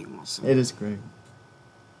movie's fucking awesome. It is great.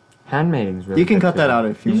 Handmaiding's really You can good, cut too. that out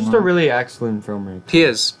if you He's just want. a really excellent filmmaker. He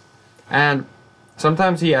is. And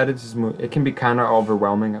sometimes he edits his movie. It can be kind of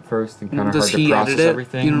overwhelming at first and kind of Does hard to he process edit it?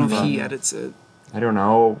 everything. You don't know if but he edits it. I don't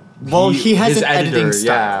know. Well, he has his an editing editor,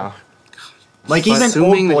 style. Like But even assuming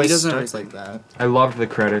Old that Boy he doesn't starts have- like that. I loved the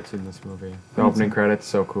credits in this movie. The opening credits,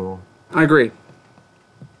 so cool. I agree.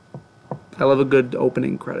 I love a good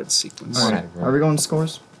opening credits sequence. Alright. Are we going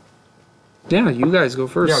scores? Yeah, you guys go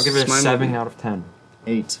first. Yeah, I'll give it It's a my 7 movie. out of 10.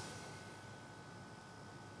 8.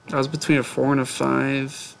 I was between a 4 and a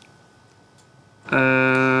 5.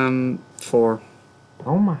 4.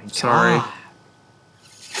 Oh my god. Sorry.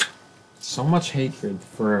 So much hatred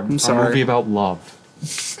for a sorry. movie about love.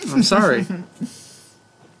 I'm sorry.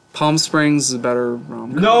 Palm Springs is a better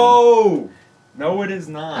rom-com. No! No, it is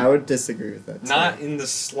not. I would disagree with that. Not in the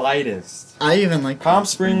slightest. I even like Palm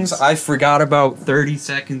Springs, I forgot about 30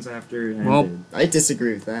 seconds after it ended. Well- I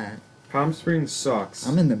disagree with that. Palm Springs sucks.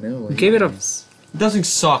 I'm in the middle. You gave it a- guys. It doesn't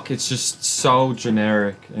suck, it's just so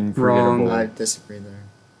generic and Wrong. forgettable. I disagree there.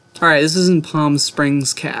 Alright, this isn't Palm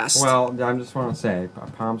Springs cast. Well, I just want to say,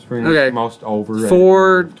 Palm Springs Okay. most overrated.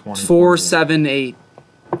 4, 2020. 4, 7, 8.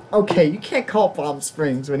 Okay, you can't call Palm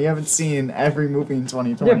Springs when you haven't seen every movie in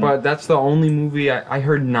 2020. Yeah, but that's the only movie I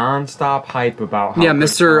heard non-stop hype about. How Yeah, good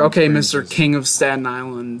Mr. Palm Okay, Springs Mr. is. King of Staten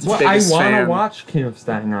Island. Well, I biggest want to fan. watch King of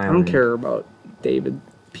Staten Island. I don't care about David.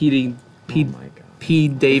 P. Oh my god. P.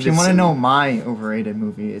 if Davidson. you want to know my overrated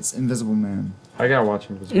movie, it's Invisible Man. I gotta watch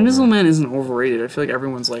Invisible, Invisible Man isn't overrated. I feel like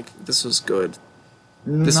everyone's like, this was good.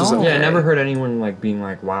 This was No. okay. Yeah, I never heard anyone like being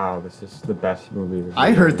like, "Wow, this is the best movie." we've I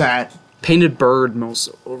ever heard made." that. Painted Bird, most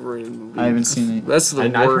overrated movie. I haven't seen it. That's the I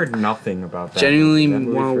worst. heard nothing about that. Genuinely movie.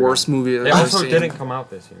 That one of the movie worst forgot. movies I've It ever also seen. didn't come out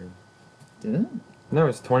this year. Did it? No,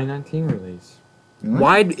 it's 2019 release. Really?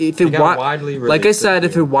 Wide, if It it got wi- widely released. like I said,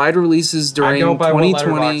 this if it year. wide releases I during go by what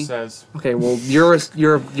 2020. Letterboxd says. Okay, well you're a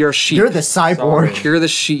sheep. You're the cyborg. Sorry. You're the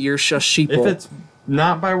sheep. You're a sheeple. If it's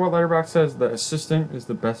not by what Letterboxd says, The Assistant is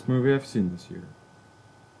the best movie I've seen this year.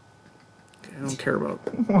 I don't care about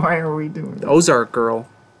Why are we doing the that? Ozark girl.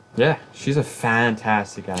 Yeah, she's a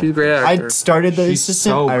fantastic actress. She's a great actor. I started The She's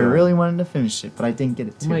Assistant. so I good. really wanted to finish it, but I didn't get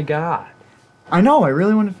it Oh to. my god. I know, I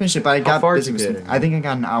really wanted to finish it, but I got far busy did with you get something. in? I think I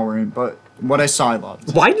got an hour in, but what I saw, I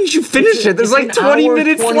loved. Why did you finish it? There's It's like an 20 hour,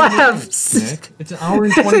 minutes 20 left. minutes, Nick. It's an hour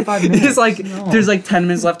and 25 minutes. There's like No. there's like 10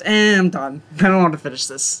 minutes left, and I'm done. I don't want to finish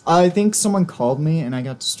this. I think someone called me, and I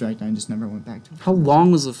got distracted. I just never went back to it. How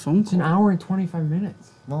long was the phone It's an call? hour and 25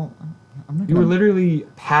 minutes. Well, I'm not You were gonna... literally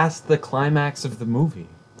past the climax of the movie.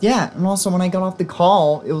 Yeah, and also when I got off the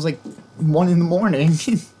call, it was like 1 in the morning.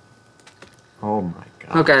 Oh my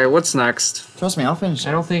god. Okay, what's next? Trust me, I'll finish I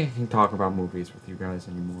it. don't think I can talk about movies with you guys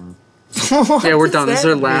anymore. Yeah, we're What done. does This is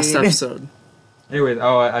our that last mean? episode. Anyways,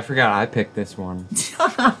 I forgot. I picked this one.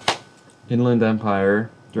 Inland Empire,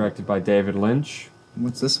 directed by David Lynch.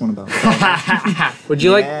 What's this one about? Would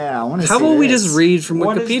you like? Yeah, I want to see How about we this. just read from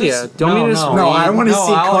What is Wikipedia? this? Don't No, we just no. read? No, I want to see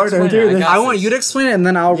I'll Carter explain do it. this. got I want you to explain it, and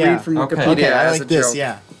then I'll Yeah. read from Okay. Wikipedia Okay, I as like a this,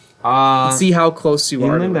 joke. yeah. See how close you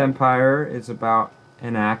are. Inland to it. Empire is about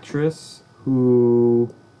an actress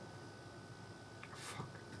who.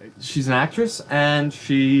 She's an actress, and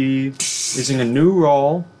she is in a new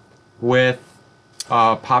role with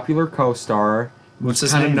a popular co-star What's who's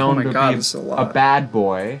his kind of name? known Oh my to God, be this is a a lot. bad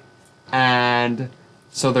boy, and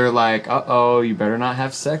so they're like, "Uh-oh, you better not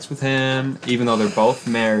have sex with him," even though they're both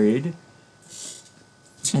married.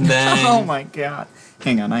 And then, Oh my god.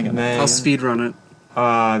 Hang on, I got and that. then I'll speed run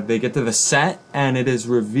it. they get to the set, and it is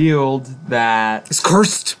revealed that It's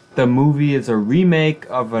cursed. the movie is a remake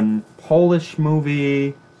of a Polish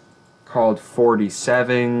movie called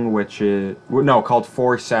 47, which is called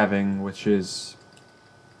 47, which is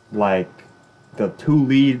like the two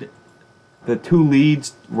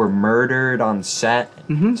leads were murdered on set,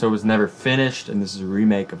 so it was never finished, and this is a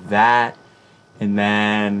remake of that. And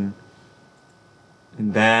then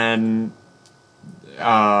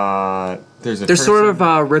there's a They're sort person-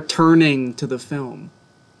 of returning to the film.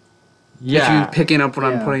 yeah, If you're picking up what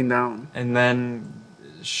I'm Yeah. putting down. and then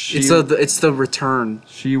she It's the return.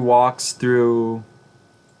 she walks through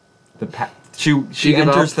the she you give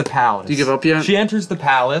enters up? the palace. Do you give up yet? She enters the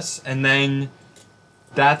palace, and then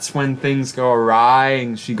that's when things go awry,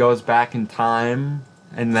 and she goes back in time,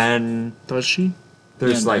 and then Does she?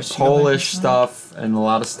 there's Yeah, like does she go back in Polish time? stuff and a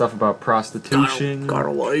lot of stuff about prostitution.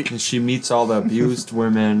 Gotta like. And she meets all the abused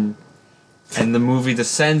women, and the movie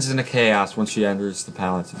descends into chaos when she enters the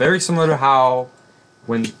palace. Very similar to how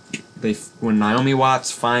when Naomi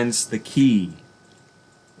Watts finds the key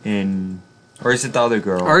in, or is it the other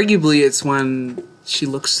girl? Arguably, it's when she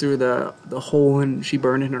looks through the hole and she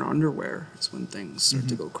burned in her underwear. It's when things start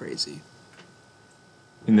to go crazy.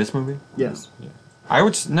 In this movie? Yes.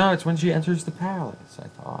 No, it's when she enters the palace, I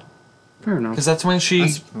thought. Fair enough. Because that's when she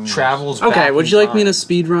That's cool. travels back Okay, would in you like me time. to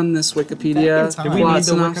speed run this Wikipedia Back in time. Do we plot need the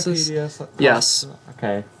synopsis? Wikipedia? Yes.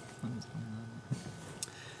 Okay.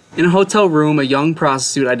 In a hotel room, a young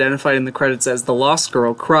prostitute identified in the credits as the Lost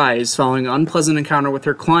Girl cries following an unpleasant encounter with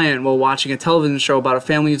her client while watching a television show about a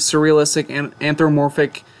family of surrealistic and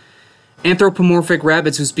anthropomorphic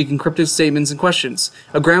rabbits who speak encrypted statements and questions.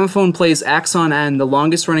 A gramophone plays Axon N, the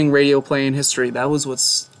longest running radio play in history. That was what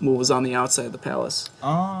was on the outside of the palace.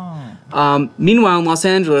 Oh. Meanwhile, in Los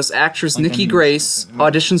Angeles, actress Like Nikki a Grace music.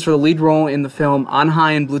 auditions for the lead role in the film On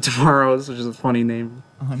High and Blue Tomorrows, which is a funny name.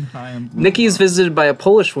 Nikki is visited by a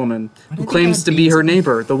Polish woman who did they claims gotta to be be her together?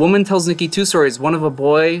 neighbor. The woman tells Nikki two stories, one of a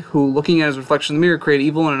boy who, looking at his reflection in the mirror, created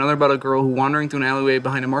evil, and another about a girl who, wandering through an alleyway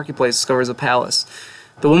behind a marketplace, discovers a palace.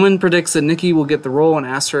 The woman predicts that Nikki will get the role and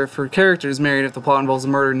asks her if her character is married. If the plot involves a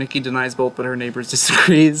murder, Nikki denies both, but her neighbors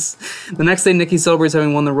disagrees. The next day, Nikki celebrates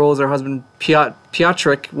having won the role as her husband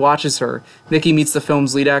Piotrek watches her. Nikki meets the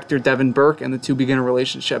film's lead actor Devin Burke, and the two begin a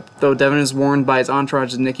relationship. Though Devin is warned by his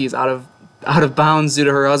entourage that Nikki is out of bounds due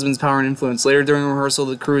to her husband's power and influence. Later during rehearsal,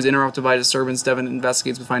 the crew is interrupted by disturbance. Devin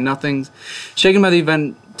investigates but finds nothing. Shaken by the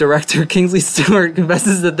event, director Kingsley Stewart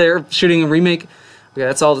confesses that they're shooting a remake. Okay,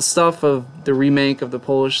 that's all the stuff of the remake of the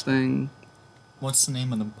Polish thing. What's the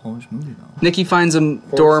name of the Polish movie though? Nikki finds a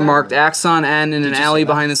door Saturday. marked Axon N in an you say alley that?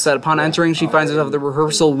 behind the set. Upon entering, she finds herself at the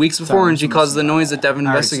rehearsal weeks before, and she causes the noise that Devin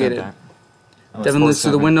I already said investigated. that. Oh, Devin it's looks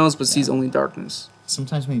through the 4-7. windows but sees only darkness.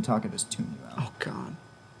 Sometimes when you talk, it just tune you out. Oh God.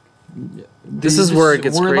 This is where it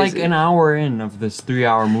gets We're crazy. like an hour in of this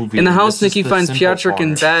 3-hour movie. In the and house, this is Nikki the finds simple Piotrek in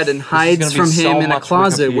part. bed and This is hides gonna be from so him in a much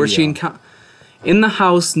closet where she Wikipedia. In the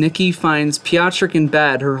house, Nikki finds Piotrek in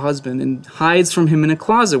bed, her husband, and hides from him in a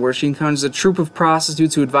closet where she encounters a troop of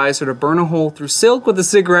prostitutes who advise her to burn a hole through silk with a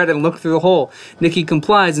cigarette and look through the hole. Nikki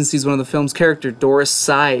complies and sees one of the film's characters, Doris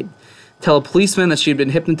Side, tell a policeman that she had been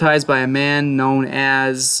hypnotized by a man known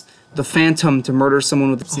as the Phantom to murder someone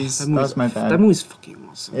with. See, that that movie's- was my bad. That movie's fucking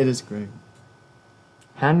awesome. It is great.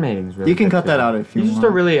 Handmaiding's really You can good, cut too. that out if you He's just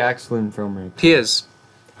want. a really excellent filmmaker. He is.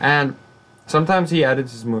 And sometimes he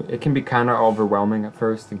edits his movie. It can be kind of overwhelming at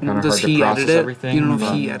first and kind of Does hard to he process edit it? everything. You don't know if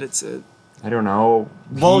but he edits it. I don't know.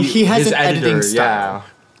 Well, he has his an editing editor, style.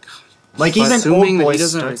 Like But even assuming Old that he Boy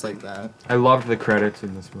doesn't- starts like that. I loved the credits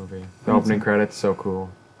in this movie. The opening credits, so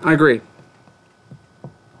cool. I agree.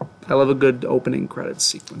 I love a good opening credits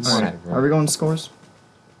sequence. All right. Whatever. Are we going scores?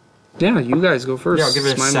 Yeah, you guys go first. Yeah, I'll give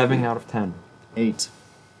it It's a my 7 movie. out of 10. 8.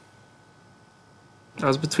 I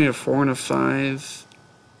was between a 4 and a 5.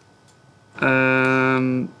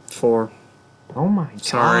 4. Oh my god.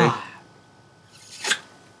 Sorry.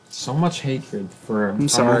 So much hatred for a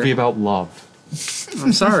sorry. movie about love.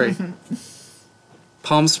 I'm sorry.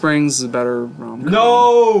 Palm Springs is a better rom-com.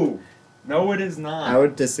 No! No, it is not. I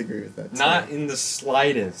would disagree with that. Not in the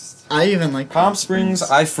slightest. I even like Palm Springs,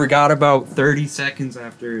 I forgot about 30 seconds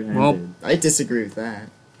after it ended. Well, I disagree with that.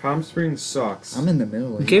 Palm Springs sucks. I'm in the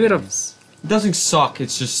middle. of Gave it a- these. It doesn't suck,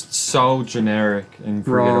 it's just so generic and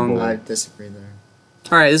Wrong. forgettable. I disagree there.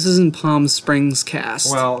 Alright, this isn't Palm Springs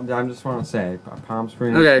cast. Well, I just want to say, Palm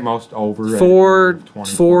Springs Okay. is most overrated. 4, of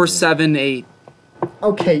 2020. 4, 7, 8.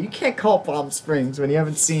 Okay, you can't call Palm Springs when you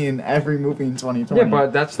haven't seen every movie in 2020. Yeah,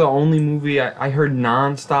 but that's the only movie I heard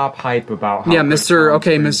non-stop hype about. How Yeah, good Mr. Palm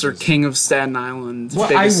Okay, Springs Mr. is. King of Staten Island. Well,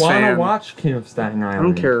 I biggest want to fan. watch King of Staten Island. I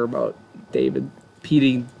don't care about David.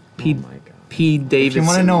 P. Oh my god. P. if Davidson. you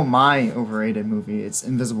want to know my overrated movie, it's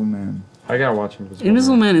Invisible Man. I gotta watch Invisible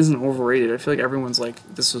Invisible Man. Man isn't overrated. I feel like everyone's like,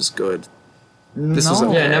 this was good. This was No.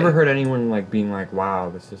 okay. Yeah, I never heard anyone like being like, "Wow,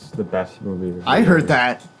 this is the best movie." I heard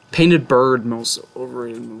that. Painted Bird, most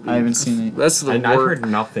overrated movie. I haven't seen it. That's the I worst. heard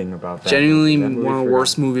nothing about that. Genuinely movie. one of the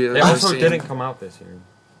worst movies I've It ever also seen. didn't come out this year.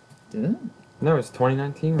 Did it? No, it's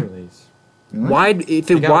 2019 release. Really? Wide,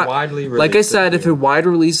 if It it got wi- widely released. like I said, this if it year. wide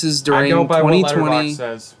releases I during go by what 2020. Letterboxd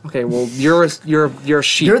says. Okay, well you're a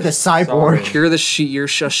sheep. You're the cyborg. Sorry. You're the sheep. You're a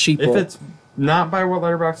sheeple. If it's not by what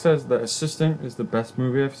Letterboxd says, The Assistant is the best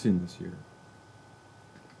movie I've seen this year.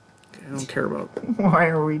 I don't care about Why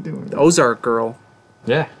are we doing that? Ozark Girl.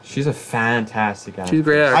 Yeah, she's a fantastic actress. She's a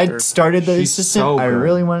great actor. I started The She's Assistant. so I good.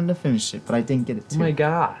 really wanted to finish it, but I didn't get it Oh to. my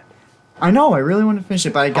god. I know, I really wanted to finish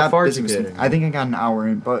it, but I got far busy did with you get something. in? I think I got an hour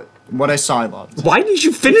in, but what I saw, I loved. Why did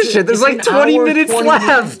you finish it? There's like It's an 20 hour, minutes 20 left.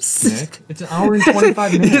 minutes, Nick. It's an hour and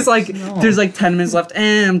 25 minutes. There's like 10 minutes left,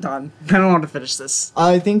 and I'm done. I don't want to finish this.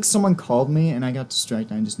 I think someone called me, and I got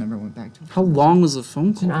distracted. I just never went back to it. How long was the phone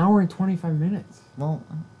It's an call? hour and 25 minutes. Well,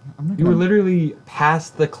 I'm not You were gonna... literally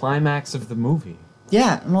past the climax of the movie.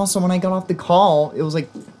 Yeah, and also when I got off the call, it was like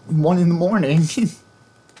 1 in the morning.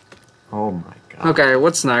 Oh my god. Okay,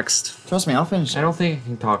 what's next? Trust me, I'll finish I it. don't think I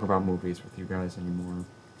can talk about movies with you guys anymore.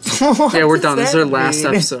 Yeah, we're done. This is our last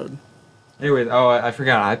episode. episode. Anyways, I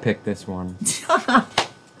forgot I picked this one.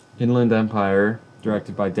 Inland Empire,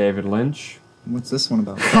 directed by David Lynch. What's this one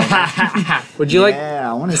about? Would you like?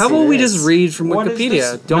 Yeah, I want to see How about we this. just read from What is Wikipedia?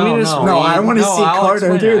 this? Don't No, we just no. read? No, I want to see I'll Carter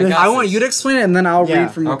explain do it. this. got I want you to explain it, and then I'll Yeah.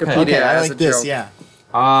 read from Okay. Wikipedia Okay, I as like a this, joke.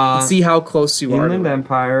 yeah. See how close you are. Inland to it.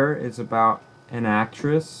 Empire is about an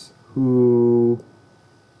actress who.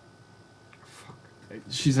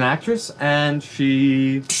 She's an actress, and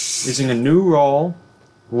she is in a new role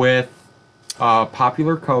with a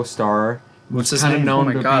popular co-star What's who's his kind of name? known Oh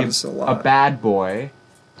my to God, be this is a a lot. bad boy,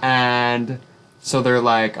 and so they're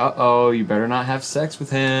like, "Uh-oh, you better not have sex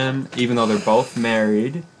with him," even though they're both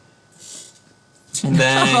married. And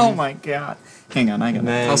then, Oh my god. Hang on, I got and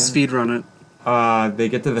that. then I'll speed run it. they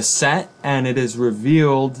get to the set, and it is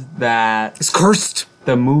revealed that It's cursed.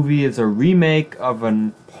 the movie is a remake of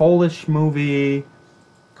a Polish movie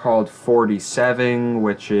called 47,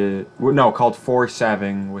 which is called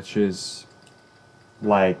 47, which is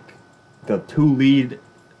like the two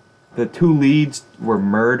leads were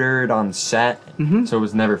murdered on set, Mhm. so it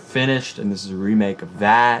was never finished, and this is a remake of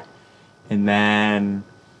that. And then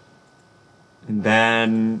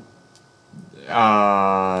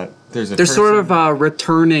there's a They're sort person- of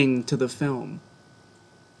returning to the film.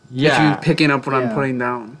 yeah, If you're picking up what I'm Yeah. putting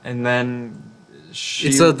down. and then she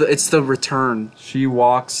It's the return. she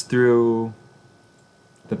walks through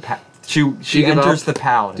the she you give enters up? the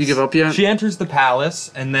palace. Do you give up yet? She enters the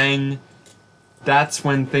palace, and then that's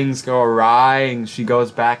when things go awry, and she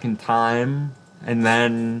goes back in time, and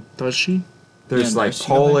then Does she? there's Yeah, like does she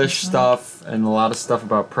go back in Polish time? stuff and a lot of stuff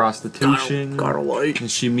about prostitution. Gotta like.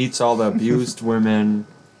 And she meets all the abused women,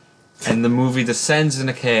 and the movie descends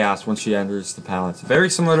into chaos when she enters the palace. Very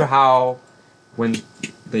similar to how when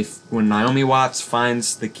Naomi Watts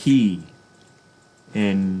finds the key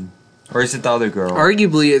in, or is it the other girl?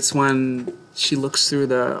 Arguably, it's when she looks through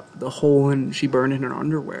the hole and she burned in her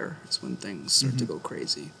underwear. It's when things start to go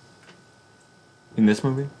crazy. In this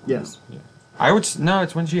movie? Yes. No,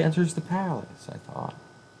 it's when she enters the palace, I thought.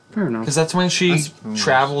 Fair enough. Because that's when she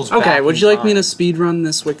travels back Okay, would in you like me time. to speed run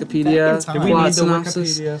this Wikipedia Back in time. Do we plot need the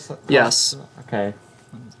synopsis? Wikipedia? Yes. Okay.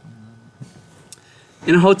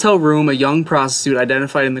 In a hotel room, a young prostitute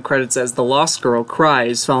identified in the credits as the Lost Girl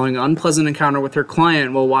cries following an unpleasant encounter with her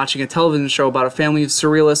client while watching a television show about a family of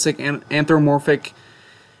surrealistic and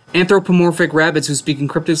anthropomorphic rabbits who speak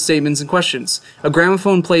encrypted statements and questions. A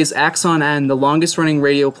gramophone plays Axon N, the longest running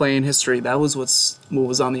radio play in history. That was what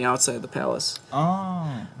was on the outside of the palace.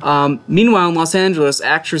 Oh. Meanwhile, in Los Angeles,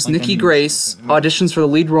 actress Like Nikki a Grace music. auditions for the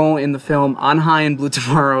lead role in the film On High and Blue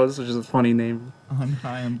Tomorrows, which is a funny name.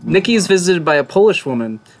 Nikki is visited by a Polish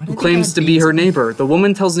woman who did they claims gotta to be be her so- neighbor. The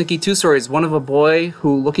woman tells Nikki two stories, one of a boy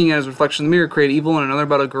who, looking at his reflection in the mirror, created evil, and another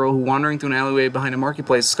about a girl who, wandering through an alleyway behind a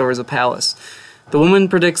marketplace, discovers a palace. The woman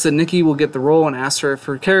predicts that Nikki will get the role and asks her if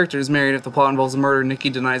her character is married. If the plot involves a murder, Nikki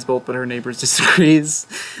denies both, but her neighbors disagrees.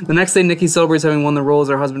 The next day, Nikki celebrates having won the role as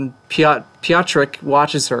her husband Piotrek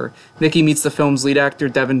watches her. Nikki meets the film's lead actor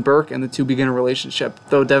Devin Burke, and the two begin a relationship.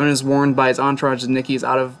 Though Devin is warned by his entourage that Nikki is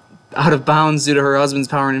out of bounds due to her husband's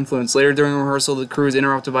power and influence. Later during rehearsal, the crew is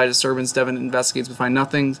interrupted by disturbance. Devin investigates but finds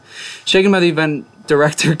nothing. Shaken by the event,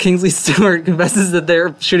 director Kingsley Stewart confesses that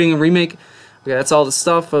they're shooting a remake. Okay, that's all the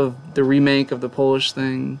stuff of the remake of the Polish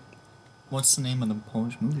thing. What's the name of the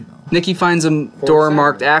Polish movie, though? Nikki finds a door 47.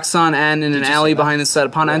 marked Axon N in an Did you alley say that? behind the set.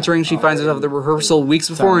 Upon entering, she finds herself at the rehearsal weeks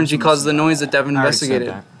before, and she causes the noise that Devin I already said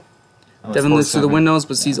investigated. that. Devin looks through the 47. windows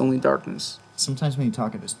but sees only darkness. Sometimes when you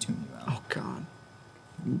talk, I just tune you out. Oh, God.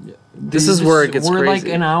 This is where it gets We're crazy.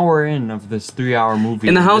 like an hour in of this 3-hour movie.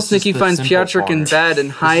 In the and house, this is Nikki the finds simple Piotr in part. bed and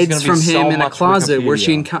This is hides gonna be from so him in a much closet where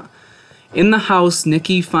she Wikipedia. In the house,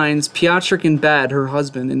 Nikki finds Piotr in bed, her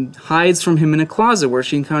husband, and hides from him in a closet where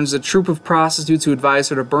she encounters a troop of prostitutes who advise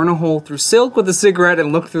her to burn a hole through silk with a cigarette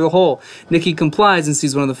and look through the hole. Nikki complies and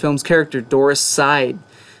sees one of the film's characters, Doris Side,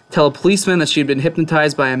 tell a policeman that she had been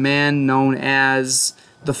hypnotized by a man known as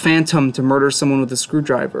the Phantom to murder someone with a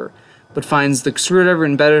screwdriver, but finds the screwdriver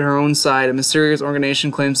embedded in her own side. A mysterious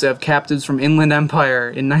organization claims to have captives from Inland Empire.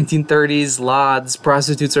 In 1930s Lodz,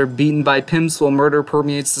 prostitutes are beaten by pimps while murder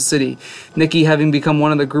permeates the city. Nikki, having become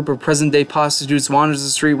one of the group of present-day prostitutes, wanders the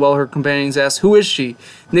street while her companions ask, "Who is she?"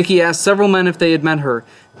 Nikki asks several men if they had met her.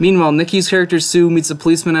 Meanwhile, Nikki's character Sue meets a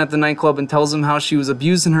policeman at the nightclub and tells him how she was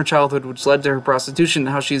abused in her childhood, which led to her prostitution, and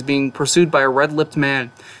how she is being pursued by a red-lipped man.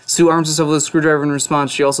 Sue arms herself with a screwdriver in response.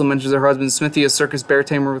 She also mentions her husband Smithy, a circus bear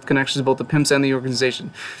tamer with connections to both the pimps and the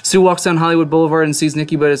organization. Sue walks down Hollywood Boulevard and sees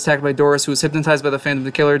Nikki, but is attacked by Doris, who is hypnotized by the Phantom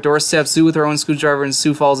the Killer. Doris stabs Sue with her own screwdriver, and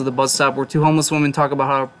Sue falls at the bus stop, where two homeless women talk about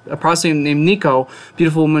how a prostitute named Nico, a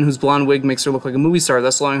beautiful woman whose blonde wig makes her look like a movie star,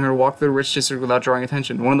 thus allowing her to walk through the rich district without drawing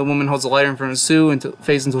attention. One of the women holds a lighter in front of Sue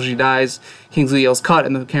face until she dies. Kingsley yells "cut,"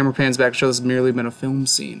 and the camera pans back to show this has merely been a film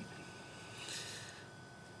scene.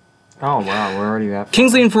 Oh wow, we're already that far.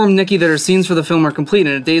 Kingsley informed Nikki that her scenes for the film are complete,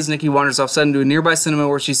 and in a daze, Nikki wanders offset into a nearby cinema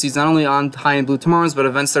where she sees not only On High and Blue Tomorrows, but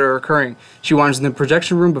events that are occurring. She wanders in the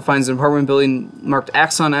projection room, but finds an apartment building marked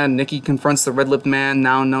Axon Ed. Nikki confronts the red-lipped man,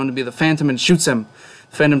 now known to be the Phantom, and shoots him.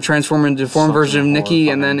 The Phantom transforms into a deformed Such version a of Nikki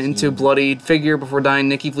and then horrifying into a scene. bloodied figure. Before dying,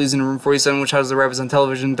 Nikki flees into room 47, which houses the rabbits on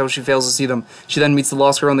television, though she fails to see them. She then meets the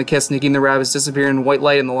Lost Girl and they kiss. Nikki and the rabbits disappear in white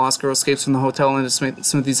light, and the Lost Girl escapes from the hotel into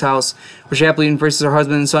Smithy's house, where she happily embraces her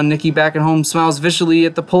husband and son. Nikki, back at home, smiles viciously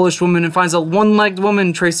at the Polish woman and finds a one-legged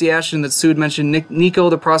woman, Tracy Ashton, that Sue had mentioned, Nico,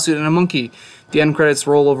 the prostitute, and a monkey. The end credits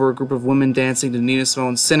roll over a group of women dancing to Nina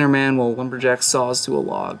Simone's Sinner Man while Lumberjack saws to a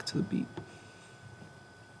log to the beat.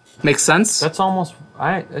 Makes sense? That's almost.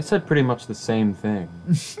 I said pretty much the same thing.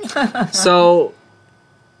 So,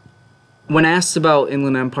 when asked about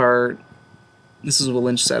Inland Empire, this is what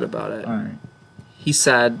Lynch said about it. All right. He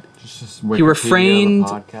said, Just He Wikipedia, refrained- the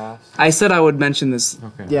podcast. I said I would mention this.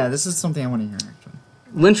 Okay. Yeah, this is something I want to hear, actually.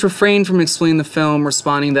 Lynch refrained from explaining the film,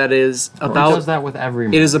 responding that it is He does about that with every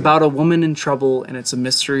movie. it is about a woman in trouble and it's a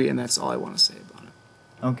mystery, and that's all I want to say about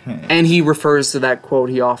it. Okay. And he refers to that quote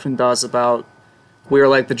he often does about, "We are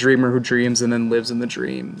like the dreamer who dreams and then lives in the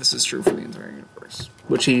dream." This is true for the entire universe,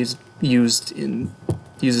 which he's uses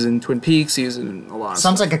in Twin Peaks. He uses it in a lot of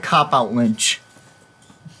Sounds stuff. like a cop-out Lynch.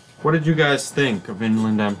 What did you guys think of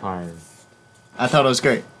Inland Empire? I thought it was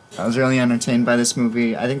great. I was really entertained by this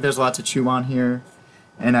movie. I think there's a lot to chew on here,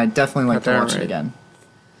 and I definitely like to Got that watch it right. again.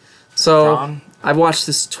 So John? I've watched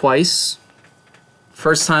this twice.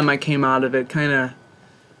 First time I came out of it kind of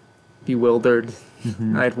bewildered.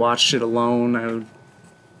 I'd watched it alone.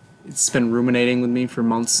 It's been ruminating with me for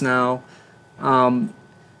months now.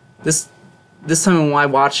 This time when I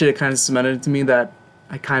watched it, it kind of cemented to me that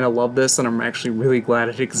I kind of love this, and I'm actually really glad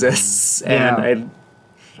it exists. Yeah. And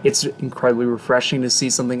it's incredibly refreshing to see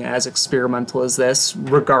something as experimental as this,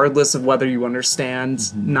 regardless of whether you understand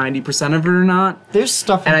 90% of it or not. There's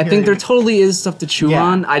stuff in And I here think there you- totally is stuff to chew Yeah.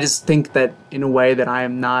 on. I just think that in a way that I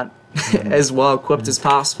am not as well equipped as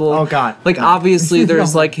possible. Oh, God. Like No. obviously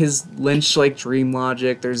there's No. like his Lynch like dream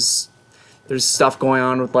logic. There's stuff going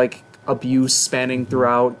on with like abuse spanning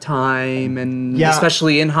throughout time and Yeah.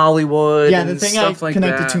 especially in Hollywood. Yeah, and the thing I stuff like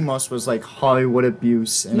connected that. to most was like Hollywood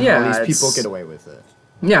abuse and Yeah, how these people it's- get away with it.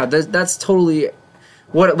 Yeah, that's totally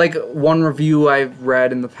what like one review I've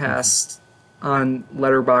read in the past on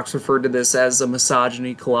Letterboxd referred to this as a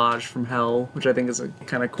misogyny collage from hell, which I think is a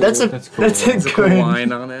kind of cool. That's a That's cool. that's a It's a cool good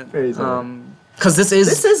line on it. phrase. Because this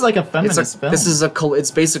is like a it's feminist film. this is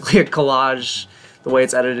it's basically a collage, the way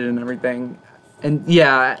it's edited and everything. And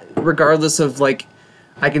yeah, regardless of like,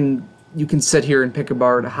 you can sit here and pick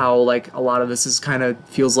apart how like a lot of this is kind of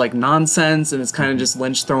feels like nonsense, and it's kind of just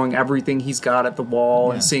Lynch throwing everything he's got at the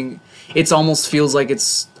wall and Yeah. seeing. It's almost feels like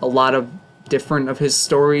it's a lot of different of his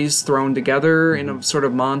stories thrown together in a sort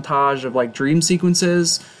of montage of like dream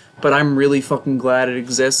sequences. But I'm really fucking glad it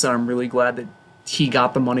exists, and I'm really glad that he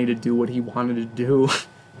got the money to do what he wanted to do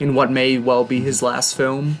in what may well be his last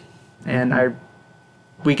film. And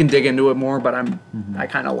we can dig into it more, but I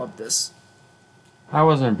kind of love this. I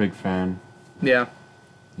wasn't a big fan. Yeah,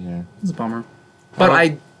 Yeah. it's a bummer. But Uh,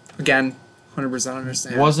 I, again, 100%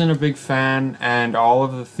 understand. Wasn't a big fan, and all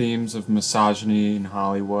of the themes of misogyny in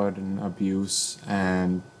Hollywood and abuse,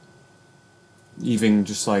 and even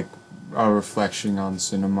just like a reflection on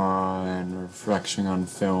cinema and a reflection on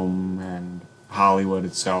film and Hollywood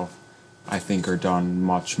itself, I think, are done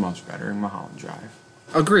much, much better in Mulholland Drive.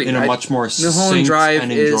 Agreed. In a much more succinct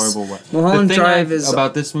and enjoyable way. Mulholland the thing Drive is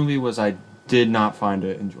about this movie was I did not find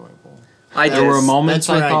it enjoyable. There were moments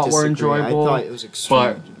that's I where thought were disagree. enjoyable, I thought it was extreme.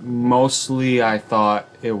 but mostly I thought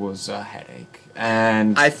it was a headache.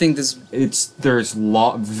 And I think there's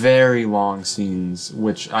very long scenes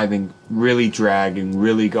which I think really drag and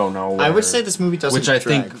really go nowhere. I would say this movie doesn't which I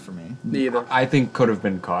drag think for me. neither. I think could have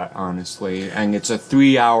been cut, honestly. And it's a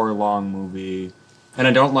 3-hour long movie. And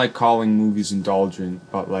I don't like calling movies indulgent,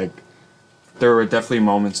 but like there were definitely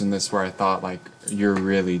moments in this where I thought like you're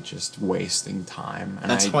really just wasting time. And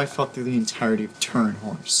That's how I felt through the entirety of Turn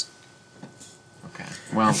Horse. Okay.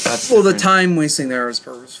 Well, that's Well, the different. time wasting there was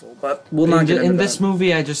purposeful, but we'll not get into in that. this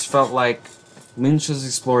movie. I just felt like Lynch has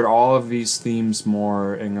explored all of these themes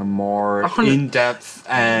more in a more 100 in-depth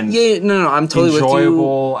and no, I'm totally with you.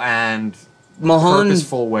 enjoyable and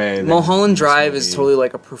purposeful way. than Mulholland this Drive movie. is totally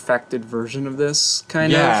like a perfected version of this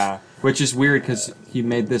kind of. Yeah, which is weird because he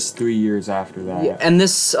made this 3 years after that. Yeah, and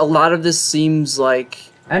a lot of this seems like.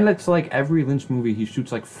 And it's like every Lynch movie, he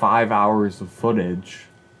shoots like 5 hours of footage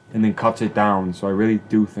and then cuts it down. So I really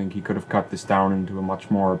do think he could have cut this down into a much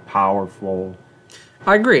more powerful.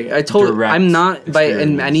 I agree. Direct I'm not by in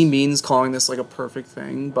experience. any means calling this like a perfect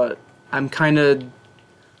thing, but I'm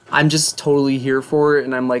just totally here for it,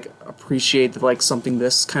 and I'm like appreciate that like something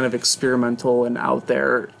this kind of experimental and out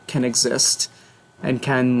there can exist, and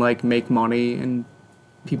can like make money and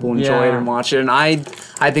people enjoy it Yeah. and watch it. And I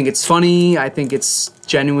think it's funny. I think it's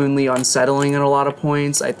genuinely unsettling at a lot of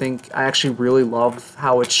points. I actually really love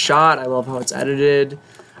how it's shot. I love how it's edited.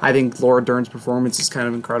 I think Laura Dern's performance is kind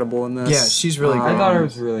of incredible in this. Yeah, she's really I great. thought it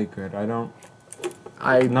was really good. None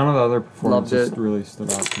of the other performances it. really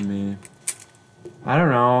stood out to me. I don't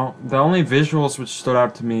know. The only visuals which stood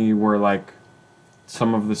out to me were like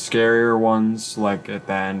some of the scarier ones, like at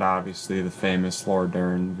the end, obviously the famous Laura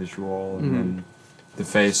Dern visual, and then the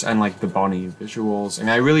face and like the bunny visuals. And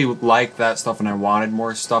I really liked that stuff, and I wanted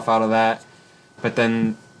more stuff out of that. But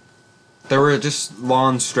then there were just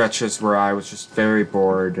long stretches where I was just very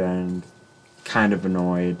bored and kind of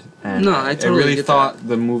annoyed. And No, I totally really get thought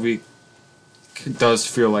the movie does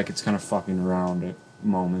feel like it's kind of fucking around at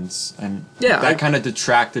moments, and that kind of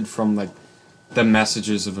detracted from like the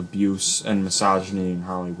messages of abuse and misogyny in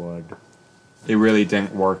Hollywood. It really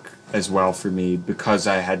didn't work as well for me because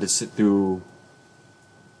I had to sit through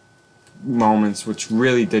moments which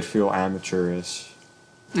really did feel amateurish.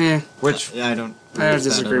 Which Yeah, I don't. I don't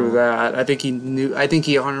disagree with that. I think he knew. I think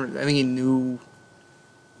he knew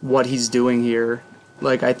what he's doing here.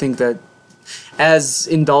 Like I think that, as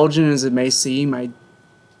indulgent as it may seem,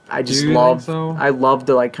 I just love. I love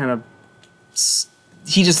the like kind of.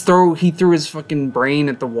 He threw his fucking brain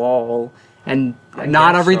at the wall, and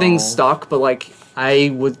not everything stuck, but like I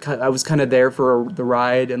was kind of there for the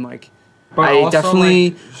ride, and like But I also,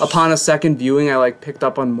 definitely like, upon a second viewing I like picked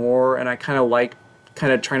up on more, and I kind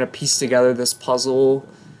of trying to piece together this puzzle.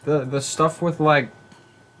 the stuff with like,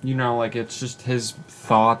 you know, like it's just his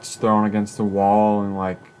thoughts thrown against the wall, and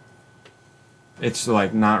like it's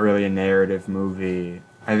like not really a narrative movie.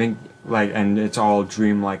 I think like, and it's all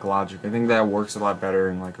dreamlike logic. I think that works a lot better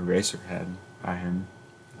in like Eraserhead by him.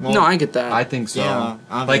 Well, No, I get that. I think so. Yeah, like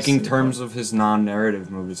obviously, in terms of his non-narrative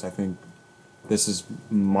movies, I think this is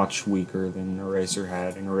much weaker than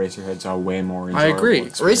Eraserhead, and Eraserhead's a way more enjoyable agree.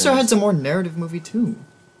 experience. Eraserhead's a more narrative movie too.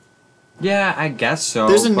 Yeah, I guess so.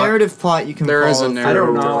 There's a but narrative plot you can There follow. is a through I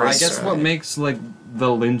don't narrative know. I Eraserhead. guess what makes like the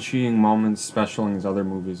Lynchian moments special in his other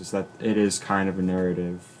movies is that it is kind of a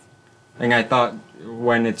narrative. And I thought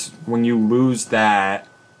when you lose that,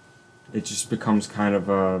 it just becomes kind of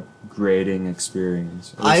a grating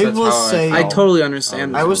experience. At least I that's will how say- I felt. totally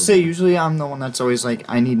understand. I will say usually I'm the one that's always like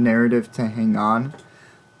I need narrative to hang on.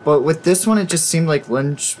 But with this one, it just seemed like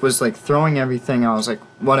Lynch was like throwing everything. I was like,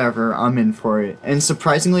 whatever, I'm in for it. And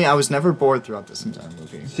surprisingly, I was never bored throughout this entire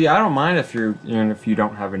movie. See, I don't mind if if you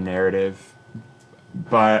don't have a narrative,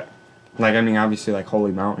 but like I mean, obviously, like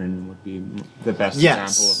Holy Mountain would be the best Yes.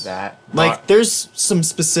 example of that. Like, But there's some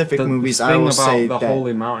specific the movies thing I will about say the that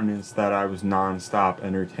Holy Mountain is that I was nonstop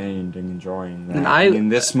entertained and enjoying that. And in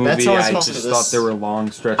this movie, That's how I I felt just for this. thought there were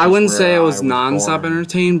long stretches. I wouldn't where say I was bored. nonstop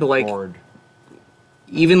entertained, but like Bored.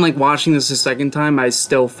 even like watching this a second time, I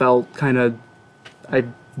still felt kind of I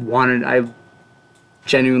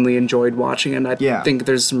genuinely enjoyed watching it. And I think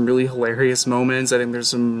there's some really hilarious moments. I think there's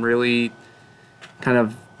some really kind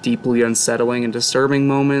of deeply unsettling and disturbing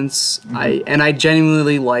moments. I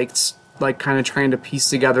genuinely liked like kind of trying to piece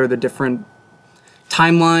together the different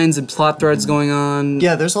timelines and plot threads going on.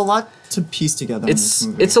 Yeah, there's a lot to piece together in this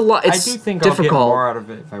movie. It's a lot. It's I do think I'll get difficult. more out of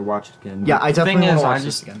it if I watch it again. Yeah, The I definitely thing want is, to watch I this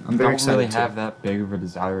just again. I'm very don't excited really too. have that big of a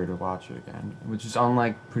desire to watch it again, which is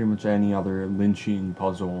unlike pretty much any other Lynchian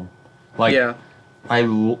puzzle. Like, Yeah. I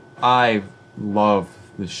love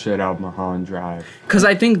the shit out of Mulholland Drive. Because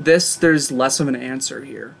I think there's less of an answer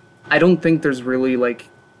here. I don't think there's really like.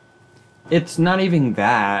 It's not even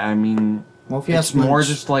that. I mean, Well, if you it's ask more Lynch-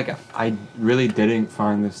 just like I really didn't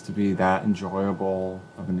find this to be that enjoyable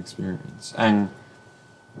of an experience. And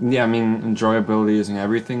yeah, I mean, enjoyability isn't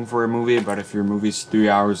everything for a movie, but if your movie's 3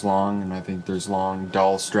 hours long, and I think there's long,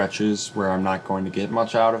 dull stretches where I'm not going to get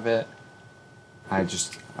much out of it, I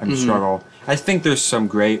struggle. I think there's some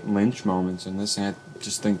great Lynch moments in this, and I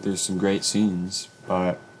just think there's some great scenes,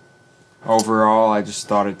 but overall, I just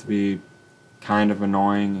thought it to be kind of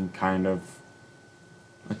annoying and kind of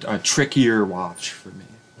a trickier watch for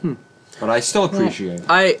me. But I still appreciate it.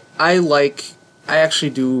 I actually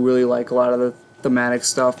do really like a lot of the thematic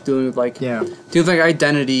stuff dealing with like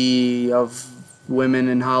identity of women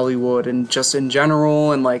in Hollywood and just in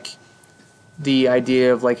general, and like the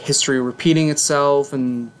idea of like history repeating itself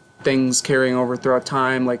and things carrying over throughout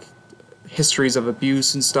time, like histories of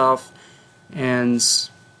abuse and stuff. And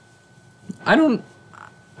I don't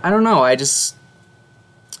know.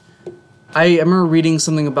 I remember reading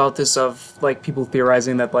something about this of like people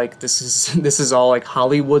theorizing that like this is all like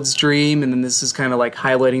Hollywood's dream, and then this is kind of like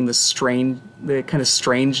highlighting the kind of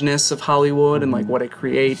strangeness of Hollywood and like what it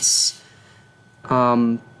creates.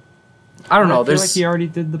 I don't know. I feel like he already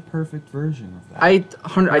did the perfect version of that. I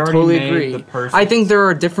already totally made agree. the perfect- I think there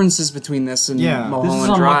are differences between this and Yeah. Mulholland This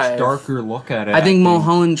is a Drive. much darker look at it. I think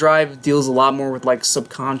Mulholland Drive deals a lot more with like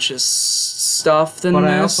subconscious stuff than But this.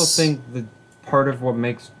 I also think the part of what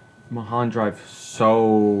makes Mulholland Drive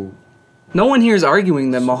so no one here is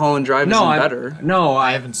arguing that Mulholland Drive isn't better. No,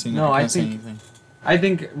 I haven't seen it. No, I I can't say think anything. I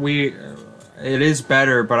think it is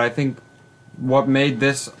better, but I think what made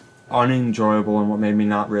this unenjoyable and what made me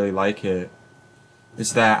not really like it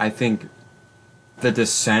is that I think the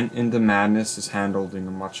descent into madness is handled in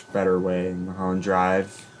a much better way in Mulholland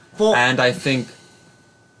Drive. Well, And I think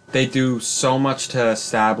they do so much to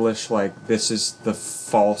establish like this is the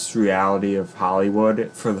false reality of Hollywood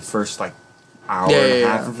for the first like hour and a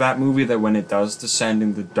half of that movie, that when it does descend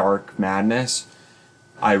into dark madness,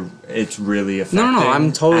 it's really effective. No,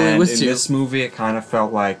 I'm totally and with in you. this movie it kind of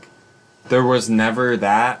felt like there was never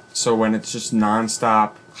that, so when it's just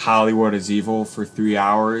nonstop Hollywood is evil for 3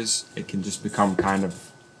 hours, it can just become kind of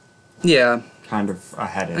a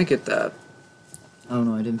headache. I get that. I don't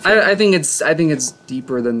know. I didn't. Feel I think it's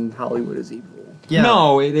deeper than Hollywood is evil. Yeah.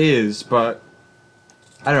 No, it is, but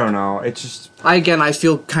I don't know. It's just I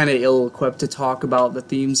feel kind of ill-equipped to talk about the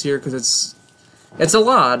themes here because it's a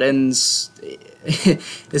lot, and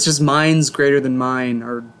it's just minds greater than mine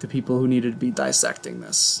are the people who needed to be dissecting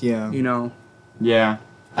this. Yeah. You know? yeah.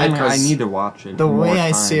 I Because need to watch it. the more way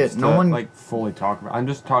I see times it, no to, one- like fully talk about. I'm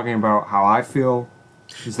just talking about how I feel.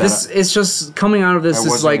 Is that It's just coming out of I this is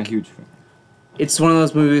wasn't like a huge fan. it's one of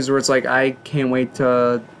those movies where it's like I can't wait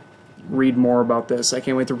to read more about this. I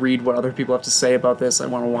can't wait to read what other people have to say about this. I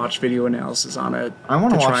want to watch video analysis on it. I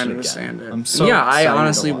want to watch try it and again. understand it. I'm so yeah, I excited to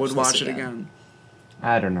honestly watch would this watch it again. again.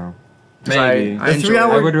 I don't know. 'Cause Maybe. I The 3 enjoy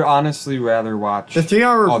hour- I it. would honestly rather watch The 3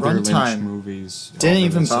 hour other Lynch runtime movies. didn't over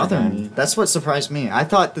even this bother again. me. That's what surprised me. I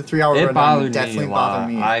thought the 3 hour It runtime bothered would definitely me a lot.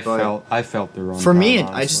 bother me. I but felt the runtime. for me, I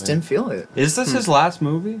honestly. just didn't feel it. Is this his last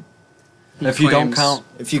movie? He If you don't claims count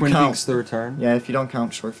If you Twin count- Peaks: The Return, Yeah, if you don't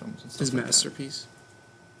count short films. And stuff his like that. masterpiece.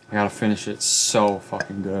 I gotta finish it. It's so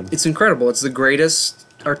fucking good. It's incredible. It's the greatest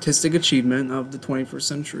artistic achievement of the 21st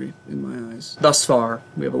century in my eyes. Thus far,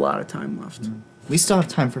 we have a lot of time left. We still have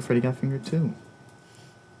time for Freddy Got Fingered too.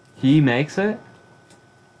 He makes it.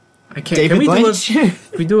 I can't. David Can we Lynch. can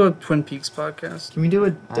we do a Twin Peaks podcast? Can we do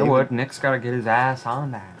it? I would. Nick's gotta get his ass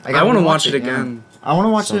on that. I want to watch it again. I want to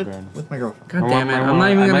watch So it good. with my girlfriend. God damn it! I'm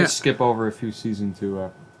not even I gonna. might skip over a few season 2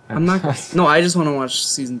 I'm not. episodes. No, I just want to watch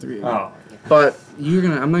season 3 again. Oh. But you're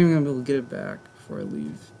gonna. I'm not even gonna be able to get it back before I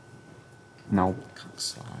leave. No. Cocksucker.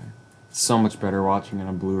 Sorry. It's so much better watching it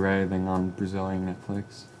on Blu-ray than on Brazilian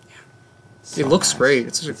Netflix. It looks great.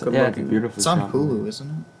 It's such a good Yeah, it's looking. beautiful. It's on Hulu, isn't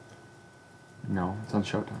it? No, it's on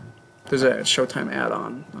Showtime. There's a Showtime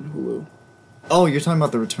add-on on Hulu. Oh, you're talking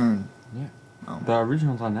about The Return, Yeah. Oh. The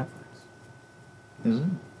original's on Netflix. is it?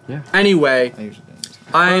 Yeah. Anyway, I usually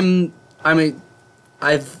don't.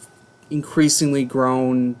 I've increasingly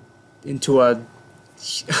grown into a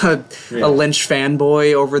Yeah. Lynch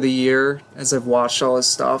fanboy over the year as I've watched all his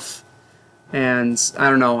stuff, and I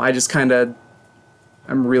don't know. I just kind of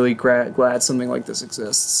I'm really glad something like this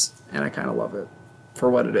exists, and I kind of love it. for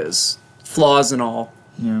what it is, flaws and all,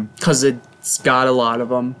 Yeah. because it's got a lot of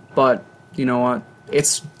them. But you know what?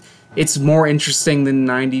 It's more interesting than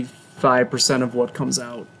 95% of what comes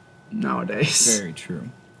out nowadays. Very true.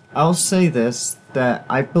 I'll say this, that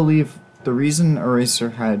I believe the reason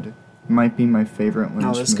Eraserhead might be my favorite Lynch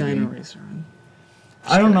No, this movie. guy in Eraser.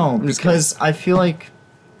 I don't know, I'm just because I feel like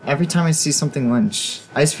every time I see something Lynch,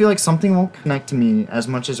 I just feel like something won't connect to me as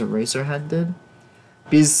much as Eraserhead did.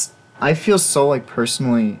 Because I feel so like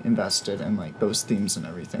personally invested in like those themes and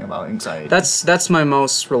everything about anxiety. That's my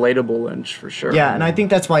most relatable Lynch for sure. Yeah, and I think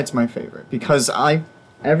that's why it's my favorite. Because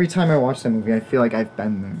every time I watch that movie, I feel like I've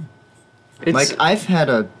been there. It's, Like, I've had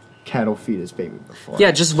a cattle fetus baby before. yeah,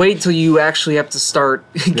 just wait till you actually have to start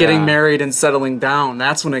getting Yeah. married and settling down.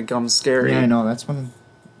 That's when it becomes scary. Yeah, I know. That's when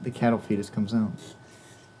the cattle fetus comes out.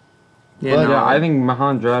 Yeah, But, no, Yeah, I think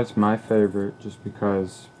Mulholland Drive's my favorite just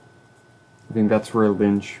because I think that's where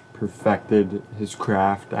Lynch perfected his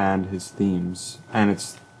craft and his themes, and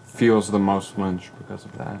it feels the most Lynch because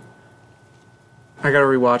of that. I gotta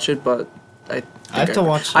rewatch it, but I have to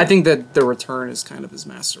watch I it. think that The Return is kind of his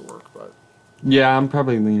masterwork, but Yeah, I'm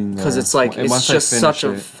probably leaning there. because it's like Once it's I just such a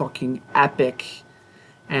finish it. fucking epic,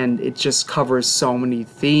 and it just covers so many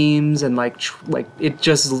themes, and like it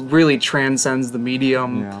just really transcends the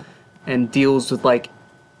medium Yeah. and deals with like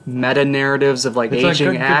meta narratives of like It's like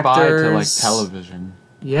aging good goodbye actors. to like television.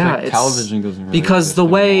 Yeah, Like, television doesn't really because exist the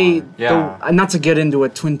way anymore. Yeah. not to get into a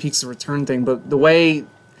Twin Peaks: The Return thing, but the way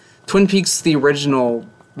Twin Peaks the original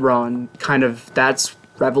run kind of that's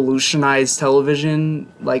revolutionized television,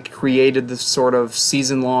 like created this sort of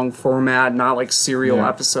season-long format, not like serial Yeah.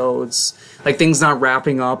 episodes, like things not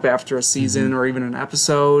wrapping up after a season or even an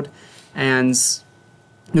episode, and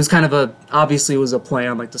it was kind of obviously it was a play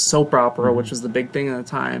on like the soap opera, which was the big thing at the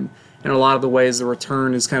time. In a lot of the ways, The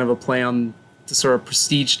Return is kind of a play on the sort of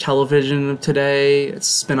prestige television of today. It's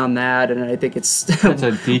a spin on that, and I think it's It's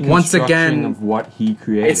a deconstruction once again of what he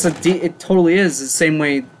created. it totally is the same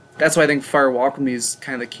way. That's why I think Fire Walk with Me is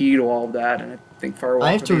kind of the key to all of that, and I think Fire Walk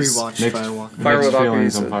I have with to Me is- rewatch Mixed- Firewalk. Fire Mixed Walk with Me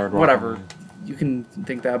feelings is on Fire Walk whatever. with Me. You can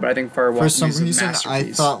think that, but I think Fire Walk For with Me some is a reason, I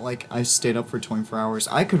masterpiece. thought like I stayed up for 24 hours.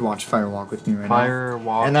 I could watch Firewalk with me right Fire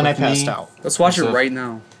Walk now. And then I with passed Me out. Let's watch It's it a- right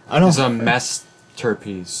now. I don't. It's a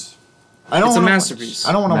masterpiece. I don't it's a wanna masterpiece. Watch,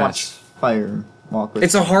 I don't want to watch Mess. Firewalk with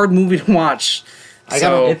It's me. a hard movie to watch. I so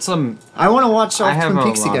gotta- It's a. I want to watch I have Twin a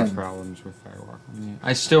Peaks lot again. of problems with Fire Walk with Me.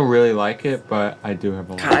 I still really like it, but I do have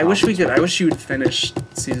a lot. God, I wish we problems could. with I wish you would finish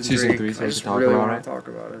season Season 3. three, so I we just could talk really about want it. to talk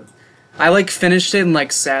about it. I like finished it and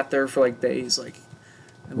like sat there for like days. Like,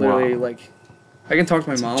 I literally Wow. like. I can talk to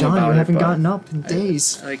my mom John, about you it. haven't but gotten up in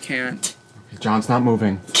days. I can't. John's not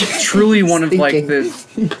moving. Truly one of like Thinking.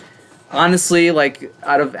 the. Honestly, like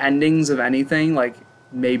out of endings of anything, like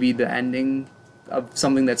maybe the ending of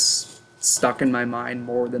something that's stuck in my mind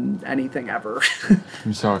more than anything ever.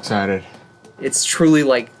 I'm so excited. It's truly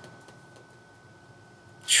like.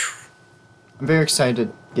 I'm very excited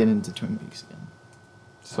to get into Twin Peaks again.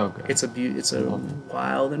 So good. It's a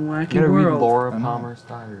wild and wacky You gotta read world. Laura I know. Palmer's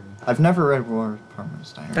diary. I've never read Laura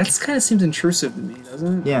Palmer's diary. That kind of seems intrusive to me,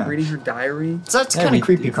 doesn't it? Yeah. Reading her diary. So that's Yeah, kind we- of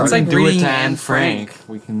creepy. If part we It's of can like it. do it reading to Anne Anne Frank. Frank.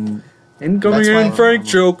 We can. Incoming That's Anne why- Frank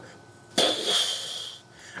joke.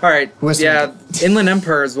 All right. Who has to Yeah, make Inland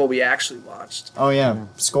Empire is what we actually watched. Oh yeah,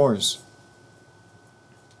 scores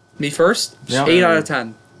Me first. Yeah. 8 out of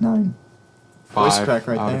 10. 9. Voice 5 crack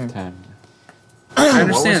right out there. of 10. I What was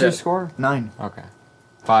understand your it. score? 9. Okay.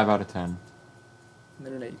 5 out of 10. And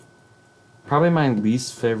then an 8. Probably my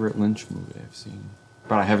least favorite Lynch movie I've seen.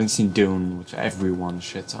 But I haven't seen Dune, which everyone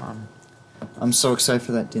shits on. I'm so excited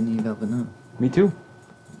for that Denis Villeneuve. Me too.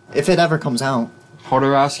 If it ever comes out.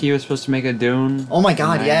 Jodorowsky was supposed to make a Dune. Oh my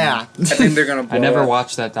god, and yeah. I think they're gonna blow I never it.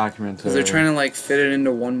 watched that documentary. Because they're trying to like fit it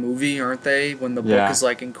into one movie, aren't they? When the Yeah. book is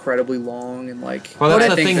like incredibly long and like. Well, I that's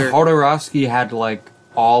the think thing. they're- Jodorowsky had like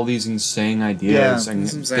all these insane ideas, Yeah. and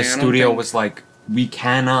That's what I'm the saying, I don't studio think- was like, "We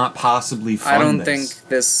cannot possibly fund I don't this." think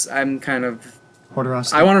this. I'm kind of.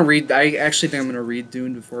 Jodorowsky. I want to read. I actually think I'm gonna read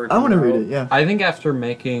Dune before. It I want to comes read out. it, yeah. I think after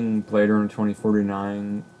making Blade Runner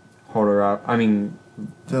 2049,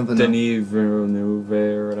 Villeneuve. Denis Villeneuve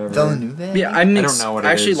or whatever. Villeneuve? Yeah, I don't know what it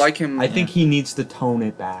I actually is. like him. I think he needs to tone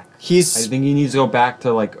it back. I He's think he needs to go back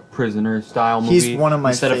to like a prisoner style movie. he's one of my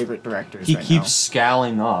instead favorite directors He right keeps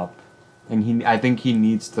scaling up, and I think he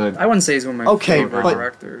needs to. I wouldn't say he's one of my Okay, favorite but-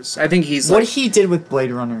 directors. I think he's now. What like. he did with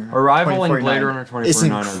Blade Runner Arrival and 2049 Blade Runner is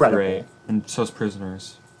 2049 are incredible. great, and so's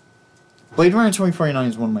Prisoners. Blade Runner 2049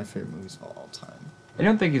 is one of my favorite movies of all time. I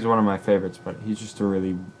don't think he's one of my favorites, but he's just a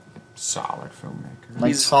really solid filmmaker. Like,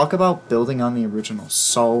 He's- talk about building on the original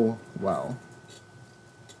so well.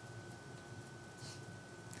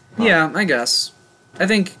 Yeah, I guess. I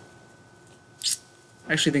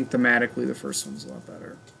actually think thematically the first one's a lot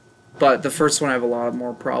better. But the first one I have a lot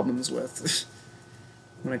more problems with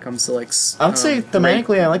when it comes to like. I would say thematically,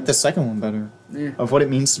 rape. I like the second one better. Yeah. Of what it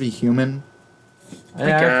means to be human. Yeah,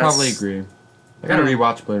 I guess. probably agree. I gotta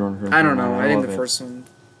rewatch Blade Runner. I don't know. I think love the it. first one.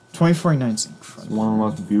 2049 is It's incredible. one of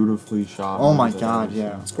the most beautifully shot. Oh my movies I've god, ever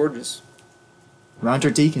yeah. seen. It's gorgeous. Roger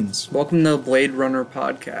Deakins. Welcome to Blade Runner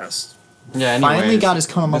podcast. Yeah, anyways, Finally got his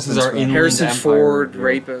comeuppance. This is our back. Inland Harrison Empire Ford review.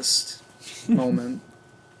 rapist moment.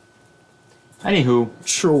 Anywho,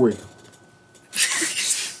 Sure.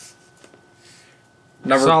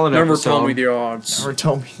 Never, Solid never episode. told me the odds. Never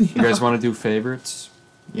told me. you guys want to do favorites?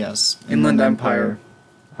 Yes. Inland Empire.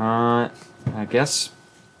 I guess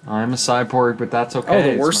I'm a cyborg, but that's okay. Oh, the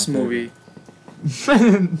It's worst my movie.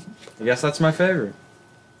 favorite. I guess that's my favorite.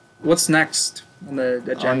 What's next on the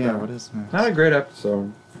Oh agenda? yeah, what is that? Not a great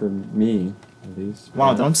episode for me, at least.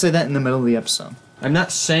 Wow, don't say that in the middle of the episode. I'm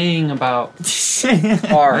not saying about.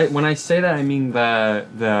 Alright. When I say that, I mean the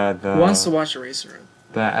Who wants to watch Eraserhead?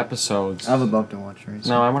 the episodes. I would love to watch Race.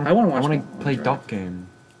 No, I want I wanna watch to one. play Try. Duck Game.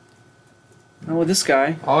 Oh, this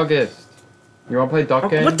guy. August. You want to play Duck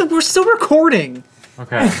Game? What the? We're still recording.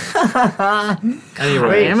 Okay. Anyway,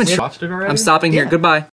 Wait, you watched it already? I'm stopping here. Yeah. Goodbye.